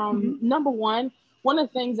questions. Mm-hmm. Number one of the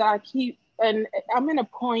things I keep, and I'm in a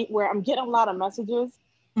point where I'm getting a lot of messages,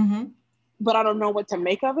 Mm-hmm. but I don't know what to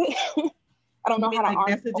make of it. I don't You know mean how to like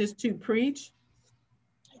argue. messages to preach?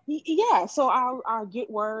 Yeah, so I'll get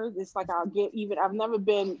words. It's like I'll get even. I've never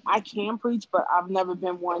been. I can preach, but I've never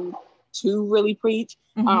been one to really preach.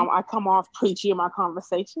 Mm-hmm. I come off preachy in my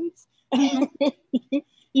conversations,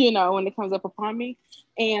 Mm-hmm. when it comes up upon me,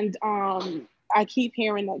 and I keep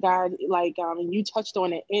hearing that God, like, and you touched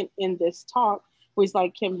on it in this talk, where He's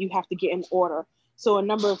like, Kim, you have to get in order. So a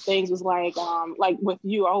number of things was like with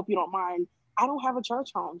you. I hope you don't mind. I don't have a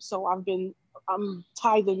church home, so I'm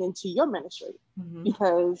tithing into your ministry Mm-hmm.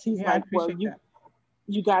 because he's Yeah, I like, well, appreciate that.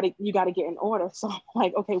 you got to get in order. So I'm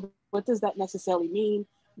like, okay, what does that necessarily mean?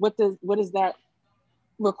 What is that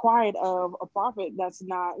required of a prophet? That's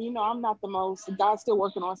not, I'm not the most. God's still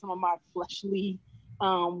working on some of my fleshly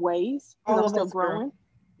ways because All I'm of still us, girl. growing.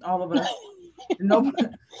 All of us. No,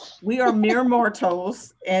 we are mere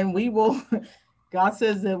mortals, and we will. God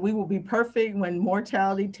says that we will be perfect when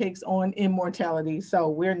mortality takes on immortality.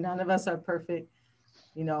 So none of us are perfect.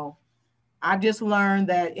 You know, I just learned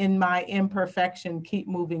that in my imperfection, keep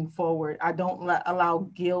moving forward. I don't allow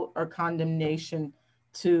guilt or condemnation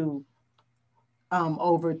to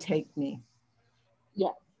overtake me. Yeah,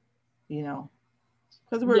 You know,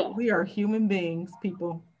 because yeah, we are human beings,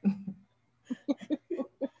 people,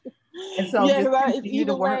 and so yeah. just Because continue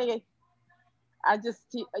to either work. way, I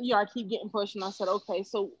keep getting pushed, and I said, okay,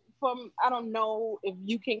 so I don't know if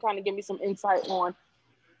you can kind of give me some insight on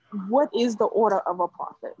what is the order of a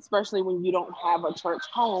prophet, especially when you don't have a church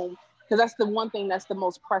home, because that's the one thing that's the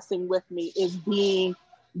most pressing with me is being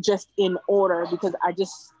just in order, because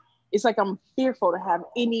it's like I'm fearful to have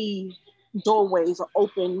any doorways or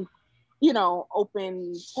open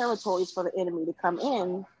territories for the enemy to come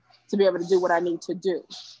in to be able to do what I need to do.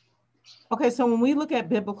 Okay, so when we look at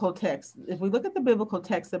biblical texts, if we look at the biblical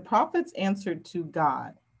text, the prophets answered to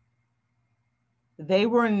God. They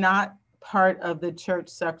were not part of the church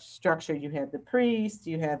structure. You had the priest,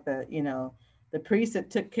 you had the priest that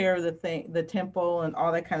took care of the temple and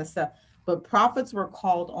all that kind of stuff. But prophets were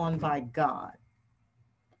called on by God.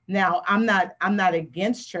 Now, I'm not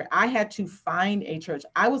against church. I had to find a church.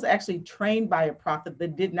 I was actually trained by a prophet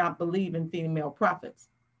that did not believe in female prophets.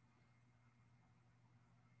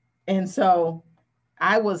 And so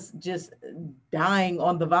I was just dying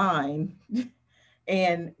on the vine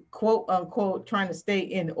and quote unquote trying to stay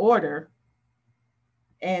in order.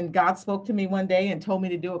 And God spoke to me one day and told me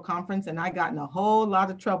to do a conference, and I got in a whole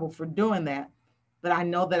lot of trouble for doing that. But I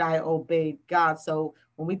know that I obeyed God. So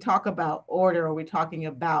when we talk about order, are we talking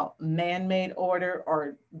about man-made order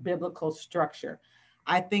or biblical structure?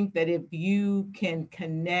 I think that if you can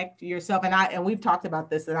connect yourself, and we've talked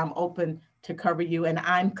about this, that I'm open to cover you, and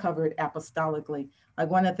I'm covered apostolically. Like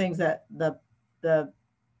one of the things that the the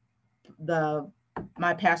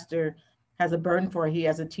my pastor has a burden for. He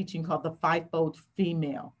has a teaching called the fivefold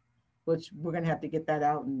female, which we're gonna have to get that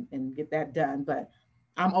out and get that done. But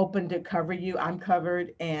I'm open to cover you. I'm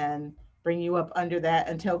covered and bring you up under that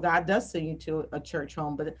until God does send you to a church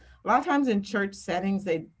home. But a lot of times in church settings,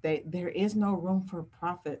 they there is no room for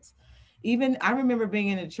prophets. Even I remember being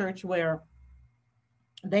in a church where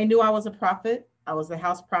they knew I was a prophet. I was the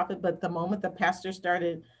house prophet. But the moment the pastor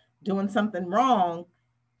started doing something wrong,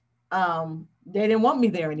 they didn't want me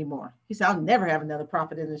there anymore. He said, I'll never have another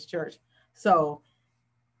prophet in this church. So,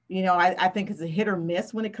 I think it's a hit or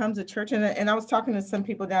miss when it comes to church. And I was talking to some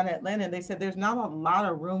people down in Atlanta, and they said there's not a lot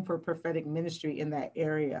of room for prophetic ministry in that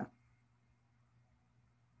area.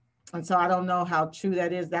 And so I don't know how true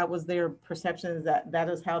that is. That was their perception, is that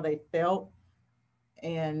is how they felt.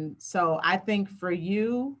 And so I think for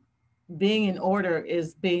you, being in order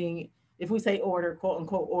is being, if we say order, quote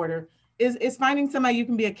unquote order, is finding somebody you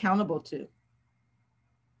can be accountable to.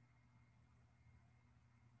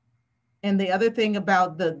 And the other thing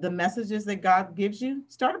about the messages that God gives you,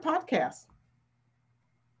 start a podcast.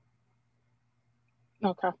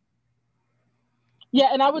 Okay.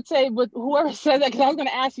 Yeah, and I would say with whoever says that, because I was going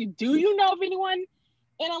to ask you, do you know of anyone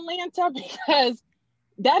in Atlanta? Because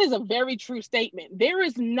that is a very true statement. There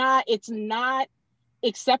is not, it's not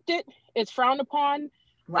accepted. It's frowned upon.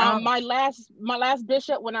 Wow. My last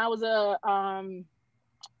bishop, when I was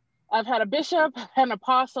I've had a bishop, an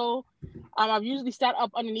apostle. I've usually sat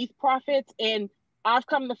up underneath prophets, and I've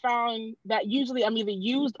come to find that usually I'm either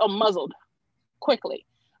used or muzzled quickly.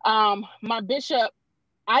 My bishop,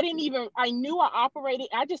 I knew I operated.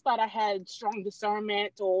 I just thought I had strong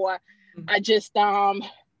discernment, or I just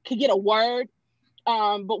could get a word.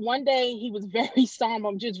 But one day he was very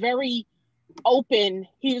somber, just very open.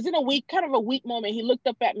 He was in kind of a weak moment. He looked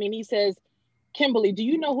up at me and he says, Kimberly, do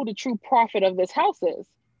you know who the true prophet of this house is?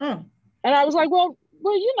 Mm. And I was like, well,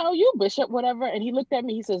 you, Bishop, whatever. And he looked at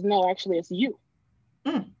me, he says, no, actually, it's you.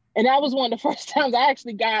 Mm. And that was one of the first times I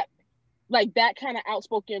actually got like that kind of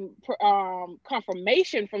outspoken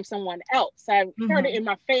confirmation from someone else. I've heard it in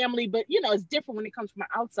my family, but it's different when it comes from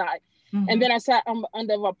outside. And then I sat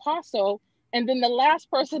under an apostle. And then the last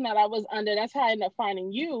person that I was under, that's how I ended up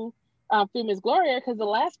finding you through Miss Gloria, because the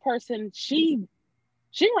last person, she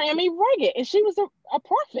ran me ragged, and she was a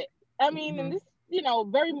prophet. I mean, and this,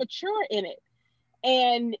 very mature in it.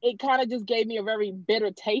 And it kind of just gave me a very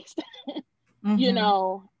bitter taste. And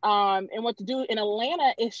what to do in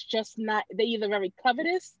Atlanta, it's just not, they either very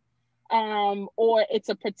covetous, or it's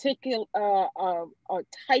a particular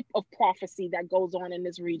type of prophecy that goes on in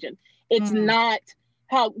this region. It's not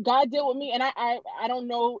how God dealt with me. And I don't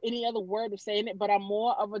know any other word of saying it, but I'm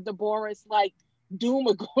more of a Deborah's, like doom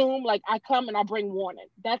or gloom. Like I come and I bring warning.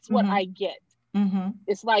 That's what I get.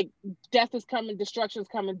 It's like death is coming, destruction is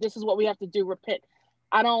coming. This is what we have to do. Repent.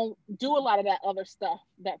 I don't do a lot of that other stuff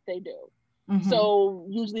that they do. So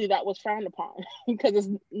usually that was frowned upon because it's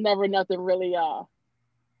never nothing really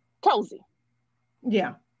cozy.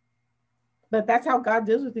 Yeah. But that's how God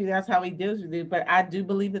deals with you. That's how he deals with you. But I do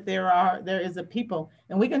believe that there is a people,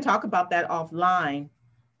 and we can talk about that offline.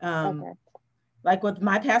 Okay. Like with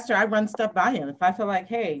my pastor, I run stuff by him. If I feel like,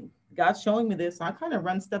 hey, God's showing me this, I kind of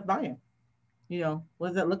run stuff by him. What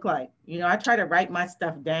does it look like? I try to write my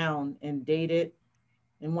stuff down and date it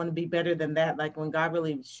and want to be better than that. Like when God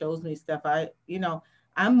really shows me stuff,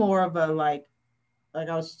 I'm more of a like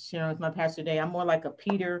I was sharing with my pastor today, I'm more like a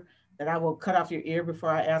Peter, that I will cut off your ear before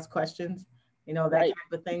I ask questions, that Right.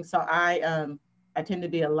 type of thing. So I tend to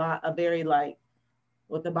be a very like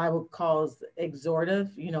what the Bible calls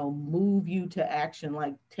exhortive, move you to action,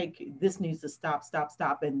 like this needs to stop,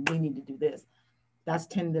 and we need to do this. That's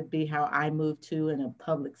tend to be how I move to in a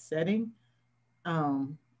public setting,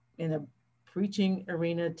 in a preaching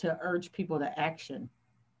arena, to urge people to action.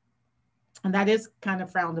 And that is kind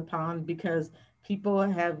of frowned upon because people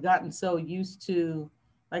have gotten so used to,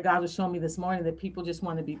 like God was showing me this morning, that people just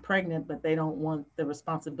want to be pregnant, but they don't want the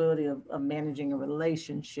responsibility of managing a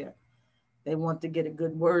relationship. They want to get a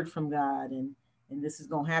good word from God, and this is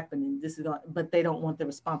going to happen, and this is going, but they don't want the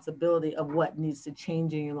responsibility of what needs to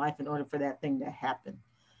change in your life in order for that thing to happen.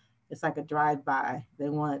 It's like a drive-by. They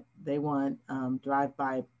want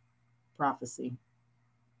drive-by prophecy.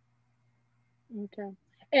 Okay.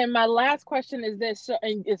 And my last question is this,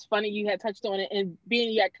 and it's funny you had touched on it, and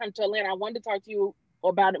being you had come to Atlanta, I wanted to talk to you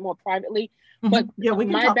about it more privately. But Yeah, we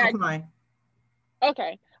can my talk back, offline.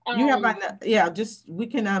 okay. You have my yeah. Just we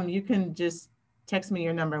can you can just text me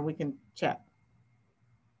your number and we can chat.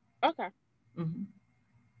 Okay. Hmm.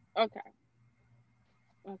 Okay.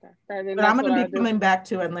 Okay. Then But I'm that's going what to I'll be do. coming back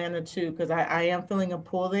to Atlanta too because I am feeling a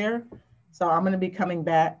pull there, so I'm going to be coming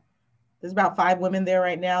back. There's about 5 women there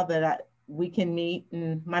right now that we can meet,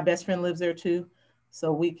 and my best friend lives there too,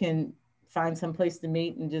 so we can find some place to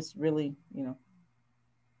meet and just really,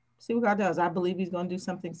 see what God does. I believe He's going to do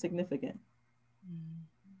something significant.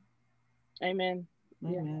 Amen.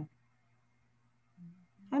 Yeah. Amen.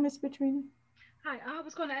 Hi, Miss Katrina. Hi, I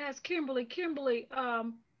was going to ask Kimberly. Kimberly,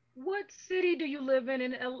 What city do you live in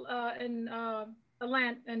Atlanta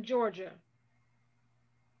in Georgia?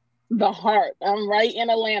 The heart. I'm right in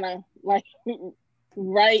Atlanta, like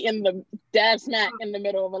right in the dab smack in the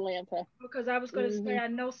middle of Atlanta. Because I was going to say Hmm. I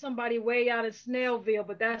know somebody way out in Snellville,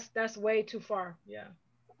 but that's way too far. Yeah.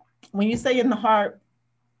 When you say in the heart,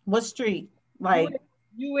 what street? You Like,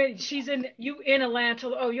 you in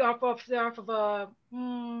Atlanta. Oh, you off of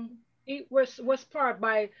what's part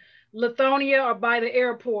by Lithonia or by the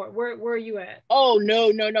airport? Where are you at? Oh no,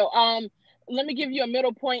 no, no. Let me give you a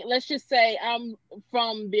middle point. Let's just say I'm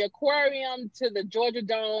from the aquarium to the Georgia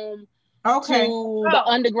Dome okay. to the Oh,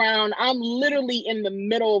 underground. I'm literally in the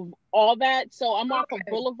middle of all that. So I'm off of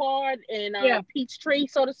okay. Boulevard in Yeah. Peachtree,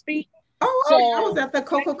 so to speak. Oh, yeah, I was So at the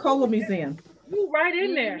Coca-Cola Museum. You right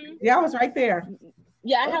in there. mhm. Yeah, I was right there.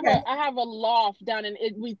 Yeah, Okay. I have a loft down in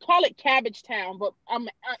it. We call it Cabbage Town, but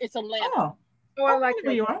it's Atlanta. Oh, Oh, I oh, like I know where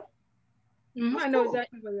that. you are. That's I know cool.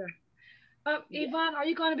 exactly where you're at. Yeah. Yvonne, are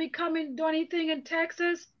you going to be coming doing anything in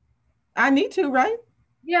Texas? I need to, right?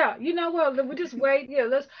 Yeah, you know what? We just wait. Yeah,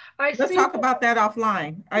 let's. I Let's see. talk about that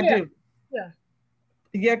offline. I Yeah, do. yeah.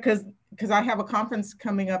 Yeah, because I have a conference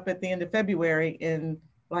coming up at the end of February, and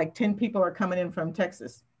like 10 people are coming in from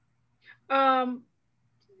Texas. Um.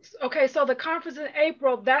 Okay, so the conference in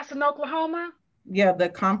April. That's in Oklahoma. Yeah, the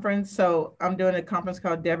conference. So I'm doing a conference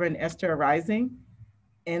called Deborah and Esther Rising.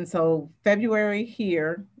 And so February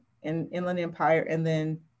here in Inland Empire, and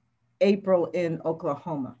then April in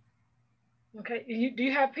Oklahoma. Okay. Do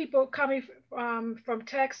you have people coming from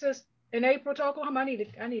Texas in April to Oklahoma? I need to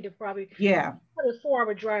Yeah. probably a 4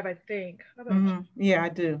 hour drive. I think. How about you? Yeah, I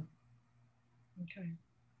do. Okay.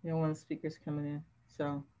 You know, one of the speakers coming in.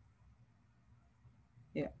 So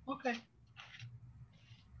yeah. Okay.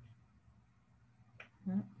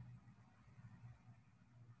 Yeah.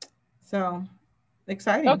 So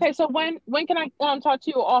exciting. Okay, so when can I talk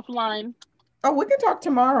to you offline? Oh, we can talk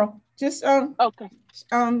tomorrow. Just Okay.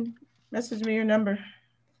 um message me your number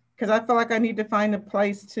because I feel like I need to find a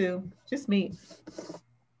place to just meet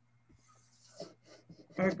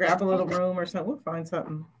or grab a little Okay. room or something. We'll find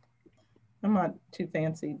something. I'm not too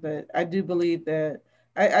fancy, but I do believe that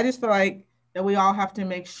I just feel like that we all have to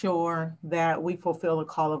make sure that we fulfill the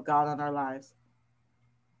call of God on our lives.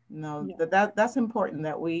 No, Yeah. that's important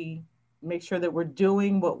that we make sure that we're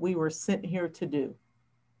doing what we were sent here to do.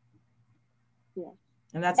 Yeah.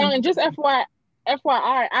 And that's And just important.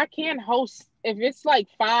 FYI, I can host if it's like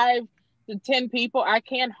 5 to 10 people. I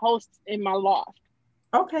can host in my loft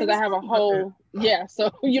Okay, because I let's have talk a about that. whole yeah.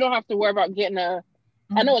 So you don't have to worry about getting a.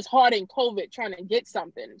 I know it's hard in COVID trying to get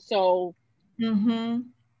something, so Mm-hmm.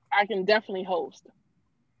 I can definitely host.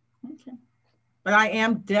 Okay. But I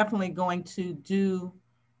am definitely going to do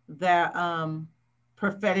that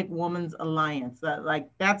prophetic woman's alliance. Like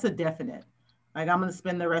that's a definite. Like I'm gonna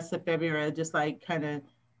spend the rest of February just like kind of,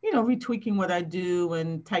 retweaking what I do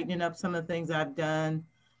and tightening up some of the things I've done.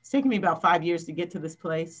 It's taken me about 5 years to get to this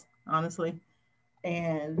place, honestly.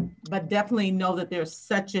 And but definitely know that there's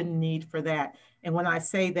such a need for that. And when I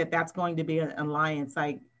say that that's going to be an alliance,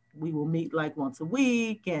 like we will meet like once a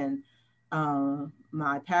week, and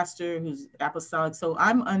my pastor who's apostolic, so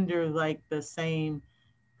I'm under like the same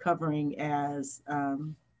covering as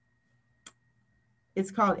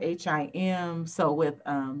it's called HIM. So with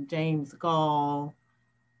James Gall,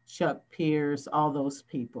 Chuck Pierce, all those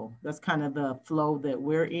people. That's kind of the flow that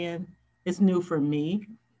we're in. It's new for me,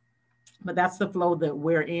 but that's the flow that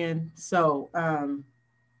we're in. So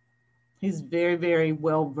he's very, very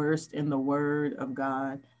well versed in the Word of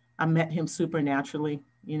God. I met him supernaturally.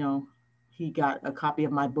 He got a copy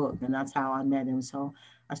of my book, and that's how I met him. So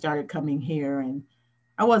I started coming here, and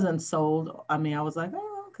I wasn't sold. I mean, I was like,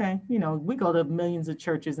 oh, okay. We go to millions of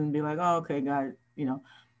churches and be like, oh, okay, God,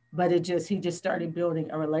 But he just started building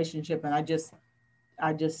a relationship, and I just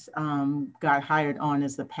got hired on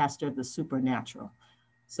as the pastor of the supernatural.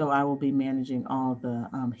 So I will be managing all the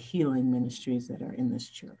healing ministries that are in this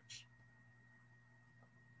church.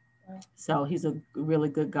 So he's a really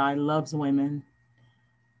good guy, loves women,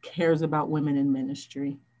 cares about women in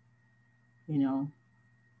ministry, you know,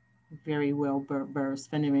 very well versed,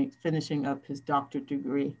 finishing up his doctorate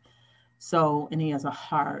degree. So, and he has a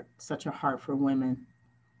heart, such a heart for women,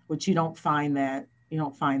 which you don't find that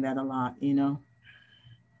a lot.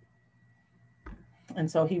 And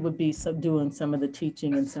so he would be doing some of the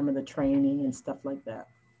teaching and some of the training and stuff like that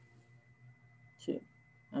too.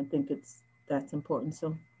 I think that's important.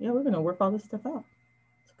 So yeah, we're gonna work all this stuff out.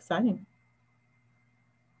 It's exciting.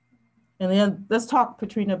 And then let's talk,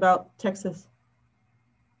 Katrina, about Texas.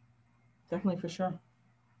 Definitely for sure.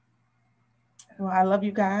 Well, I love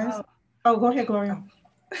you guys. Oh, Oh, go ahead, Gloria.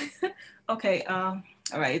 okay.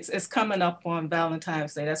 All right, it's coming up on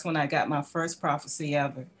Valentine's Day. That's when I got my first prophecy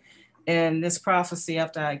ever. And this prophecy,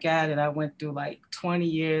 after I got it, I went through like 20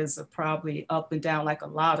 years of probably up and down, like a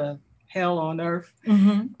lot of hell on earth.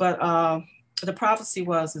 Mm-hmm. But the prophecy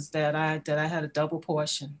was is that I had a double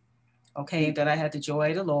portion, okay, and that I had the joy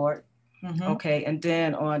of the Lord, Mm-hmm. okay, and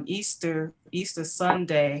then on Easter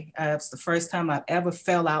Sunday, it was the first time I ever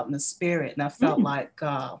fell out in the spirit, and I felt like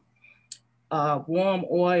warm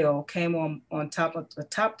oil came on top of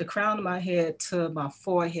the crown of my head to my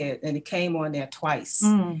forehead, and it came on there twice.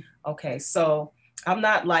 Mm. Okay, so I'm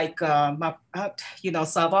not like so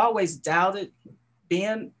I've always doubted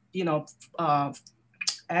being,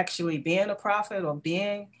 actually being a prophet or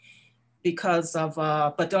being because of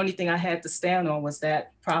but the only thing I had to stand on was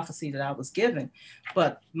that prophecy that I was given.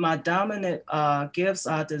 But my dominant gifts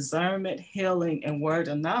are discernment, healing, and word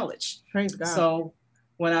of knowledge. Praise God. So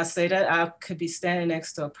when I say that, I could be standing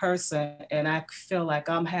next to a person and I feel like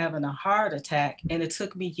I'm having a heart attack, and it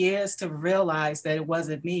took me years to realize that it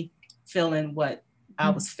wasn't me feeling what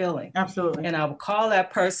I was feeling. Absolutely. And I would call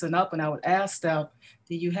that person up and I would ask them,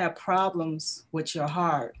 do you have problems with your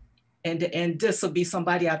heart? And this will be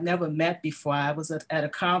somebody I've never met before. I was at a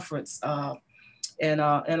conference in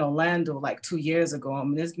Orlando like 2 years ago. I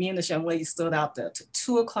mean, me and this young lady stood out there to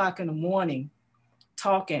 2 o'clock in the morning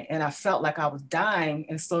talking, and I felt like I was dying.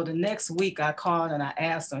 And so the next week I called and I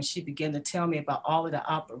asked her, and she began to tell me about all of the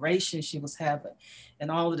operations she was having and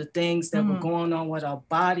all of the things that were going on with her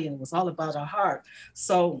body, and it was all about her heart.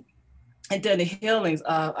 So, and then the healings,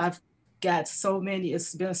 I've got so many,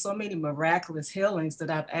 it's been so many miraculous healings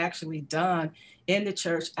that I've actually done in the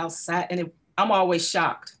church, outside. And I'm always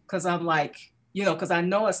shocked because I'm like, because I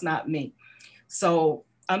know it's not me. So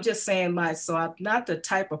I'm just saying so I'm not the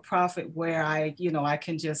type of prophet where I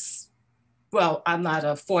can just, well, I'm not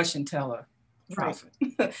a fortune teller prophet.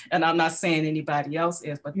 Right. And I'm not saying anybody else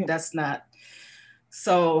is, but that's not.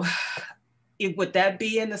 So would that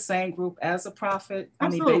be in the same group as a prophet?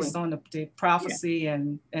 Absolutely. I mean, based on the prophecy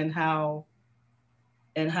and how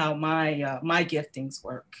my giftings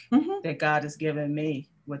work that God has given me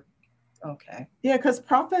with. Okay. Yeah, because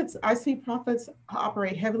I see prophets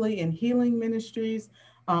operate heavily in healing ministries,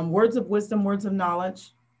 words of wisdom, words of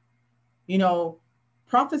knowledge. True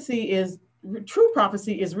prophecy is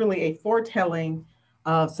really a foretelling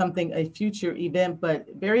of something, a future event, but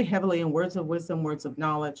very heavily in words of wisdom, words of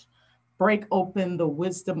knowledge. Break open the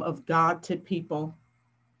wisdom of God to people.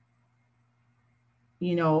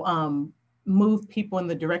 Move people in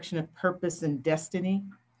the direction of purpose and destiny.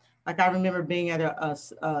 Like I remember being at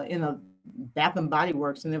in a Bath and Body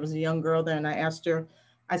Works, and there was a young girl there, and I asked her,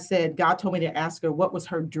 I said, God told me to ask her what was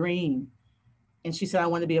her dream. And she said, I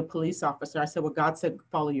want to be a police officer. I said, well, God said,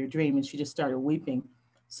 follow your dream. And she just started weeping.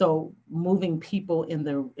 So moving people in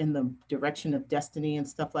the direction of destiny and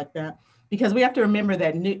stuff like that. Because we have to remember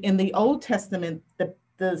that in the Old Testament,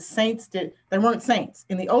 the saints they weren't saints.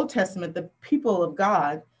 In the Old Testament, the people of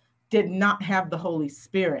God did not have the Holy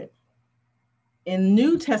Spirit. In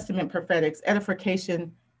New Testament prophetics,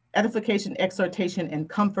 edification, exhortation, and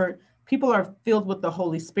comfort, people are filled with the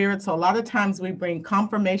Holy Spirit. So a lot of times we bring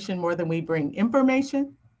confirmation more than we bring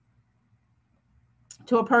information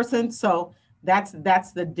to a person. So that's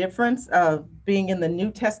the difference of being in the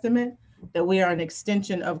New Testament, that we are an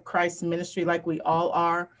extension of Christ's ministry like we all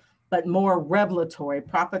are, but more revelatory.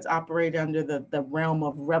 Prophets operate under the realm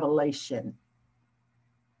of revelation.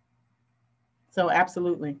 So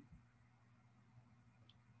absolutely.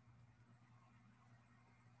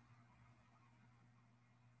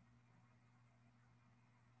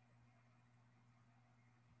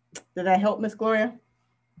 Did that help, Miss Gloria?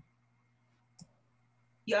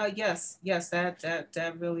 Yeah, yes,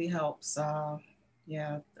 that really helps.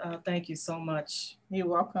 Thank you so much. You're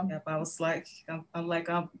welcome. Yep, I was like, I'm like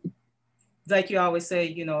you always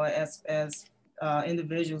say, as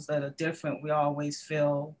individuals that are different, we always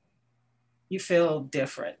feel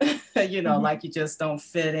different, like you just don't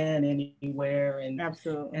fit in anywhere. And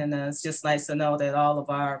absolutely. And it's just nice to know that all of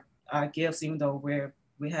our gifts, even though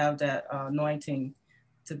we have that anointing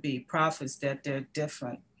to be prophets, that they're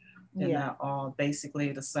different. They're not all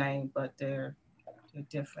basically the same, but they're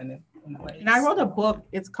different in ways. And I wrote a book.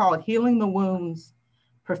 It's called Healing the Wounds,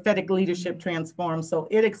 Prophetic Leadership Transformed. So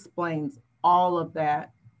it explains all of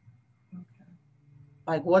that. Okay.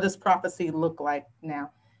 Like, what does prophecy look like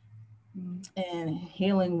now? And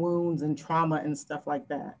healing wounds and trauma and stuff like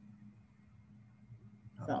that.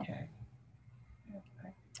 So. Okay.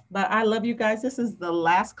 But I love you guys. This is the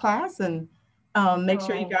last class, and make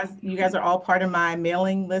sure you guys are all part of my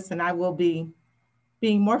mailing list, and I will be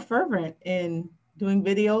being more fervent in doing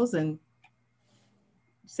videos and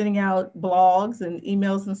sending out blogs and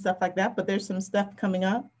emails and stuff like that, but there's some stuff coming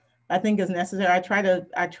up I think is necessary. I try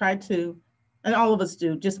to, and all of us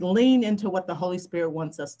do, just lean into what the Holy Spirit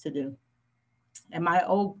wants us to do. And my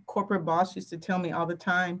old corporate boss used to tell me all the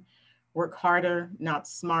time, work harder, not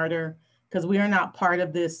smarter, because we are not part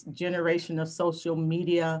of this generation of social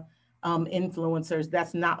media influencers.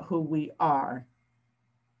 That's not who we are.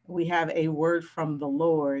 We have a word from the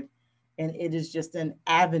Lord, and it is just an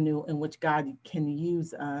avenue in which God can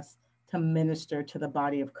use us to minister to the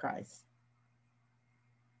body of Christ.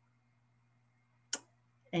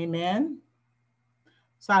 Amen.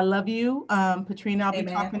 So I love you. Patrina, I'll be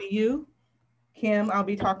talking to you. Kim, I'll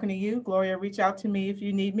be talking to you. Gloria, reach out to me if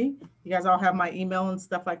you need me. You guys all have my email and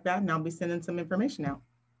stuff like that, and I'll be sending some information out.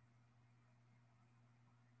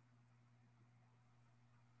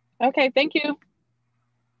 Okay, thank you.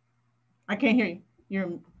 I can't hear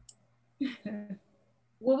you.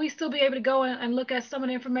 Will we still be able to go and look at some of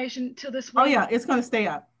the information till this week? Oh yeah, it's going to stay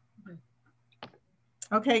up.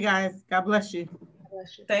 Okay, guys. God bless you.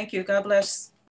 Thank you. God bless.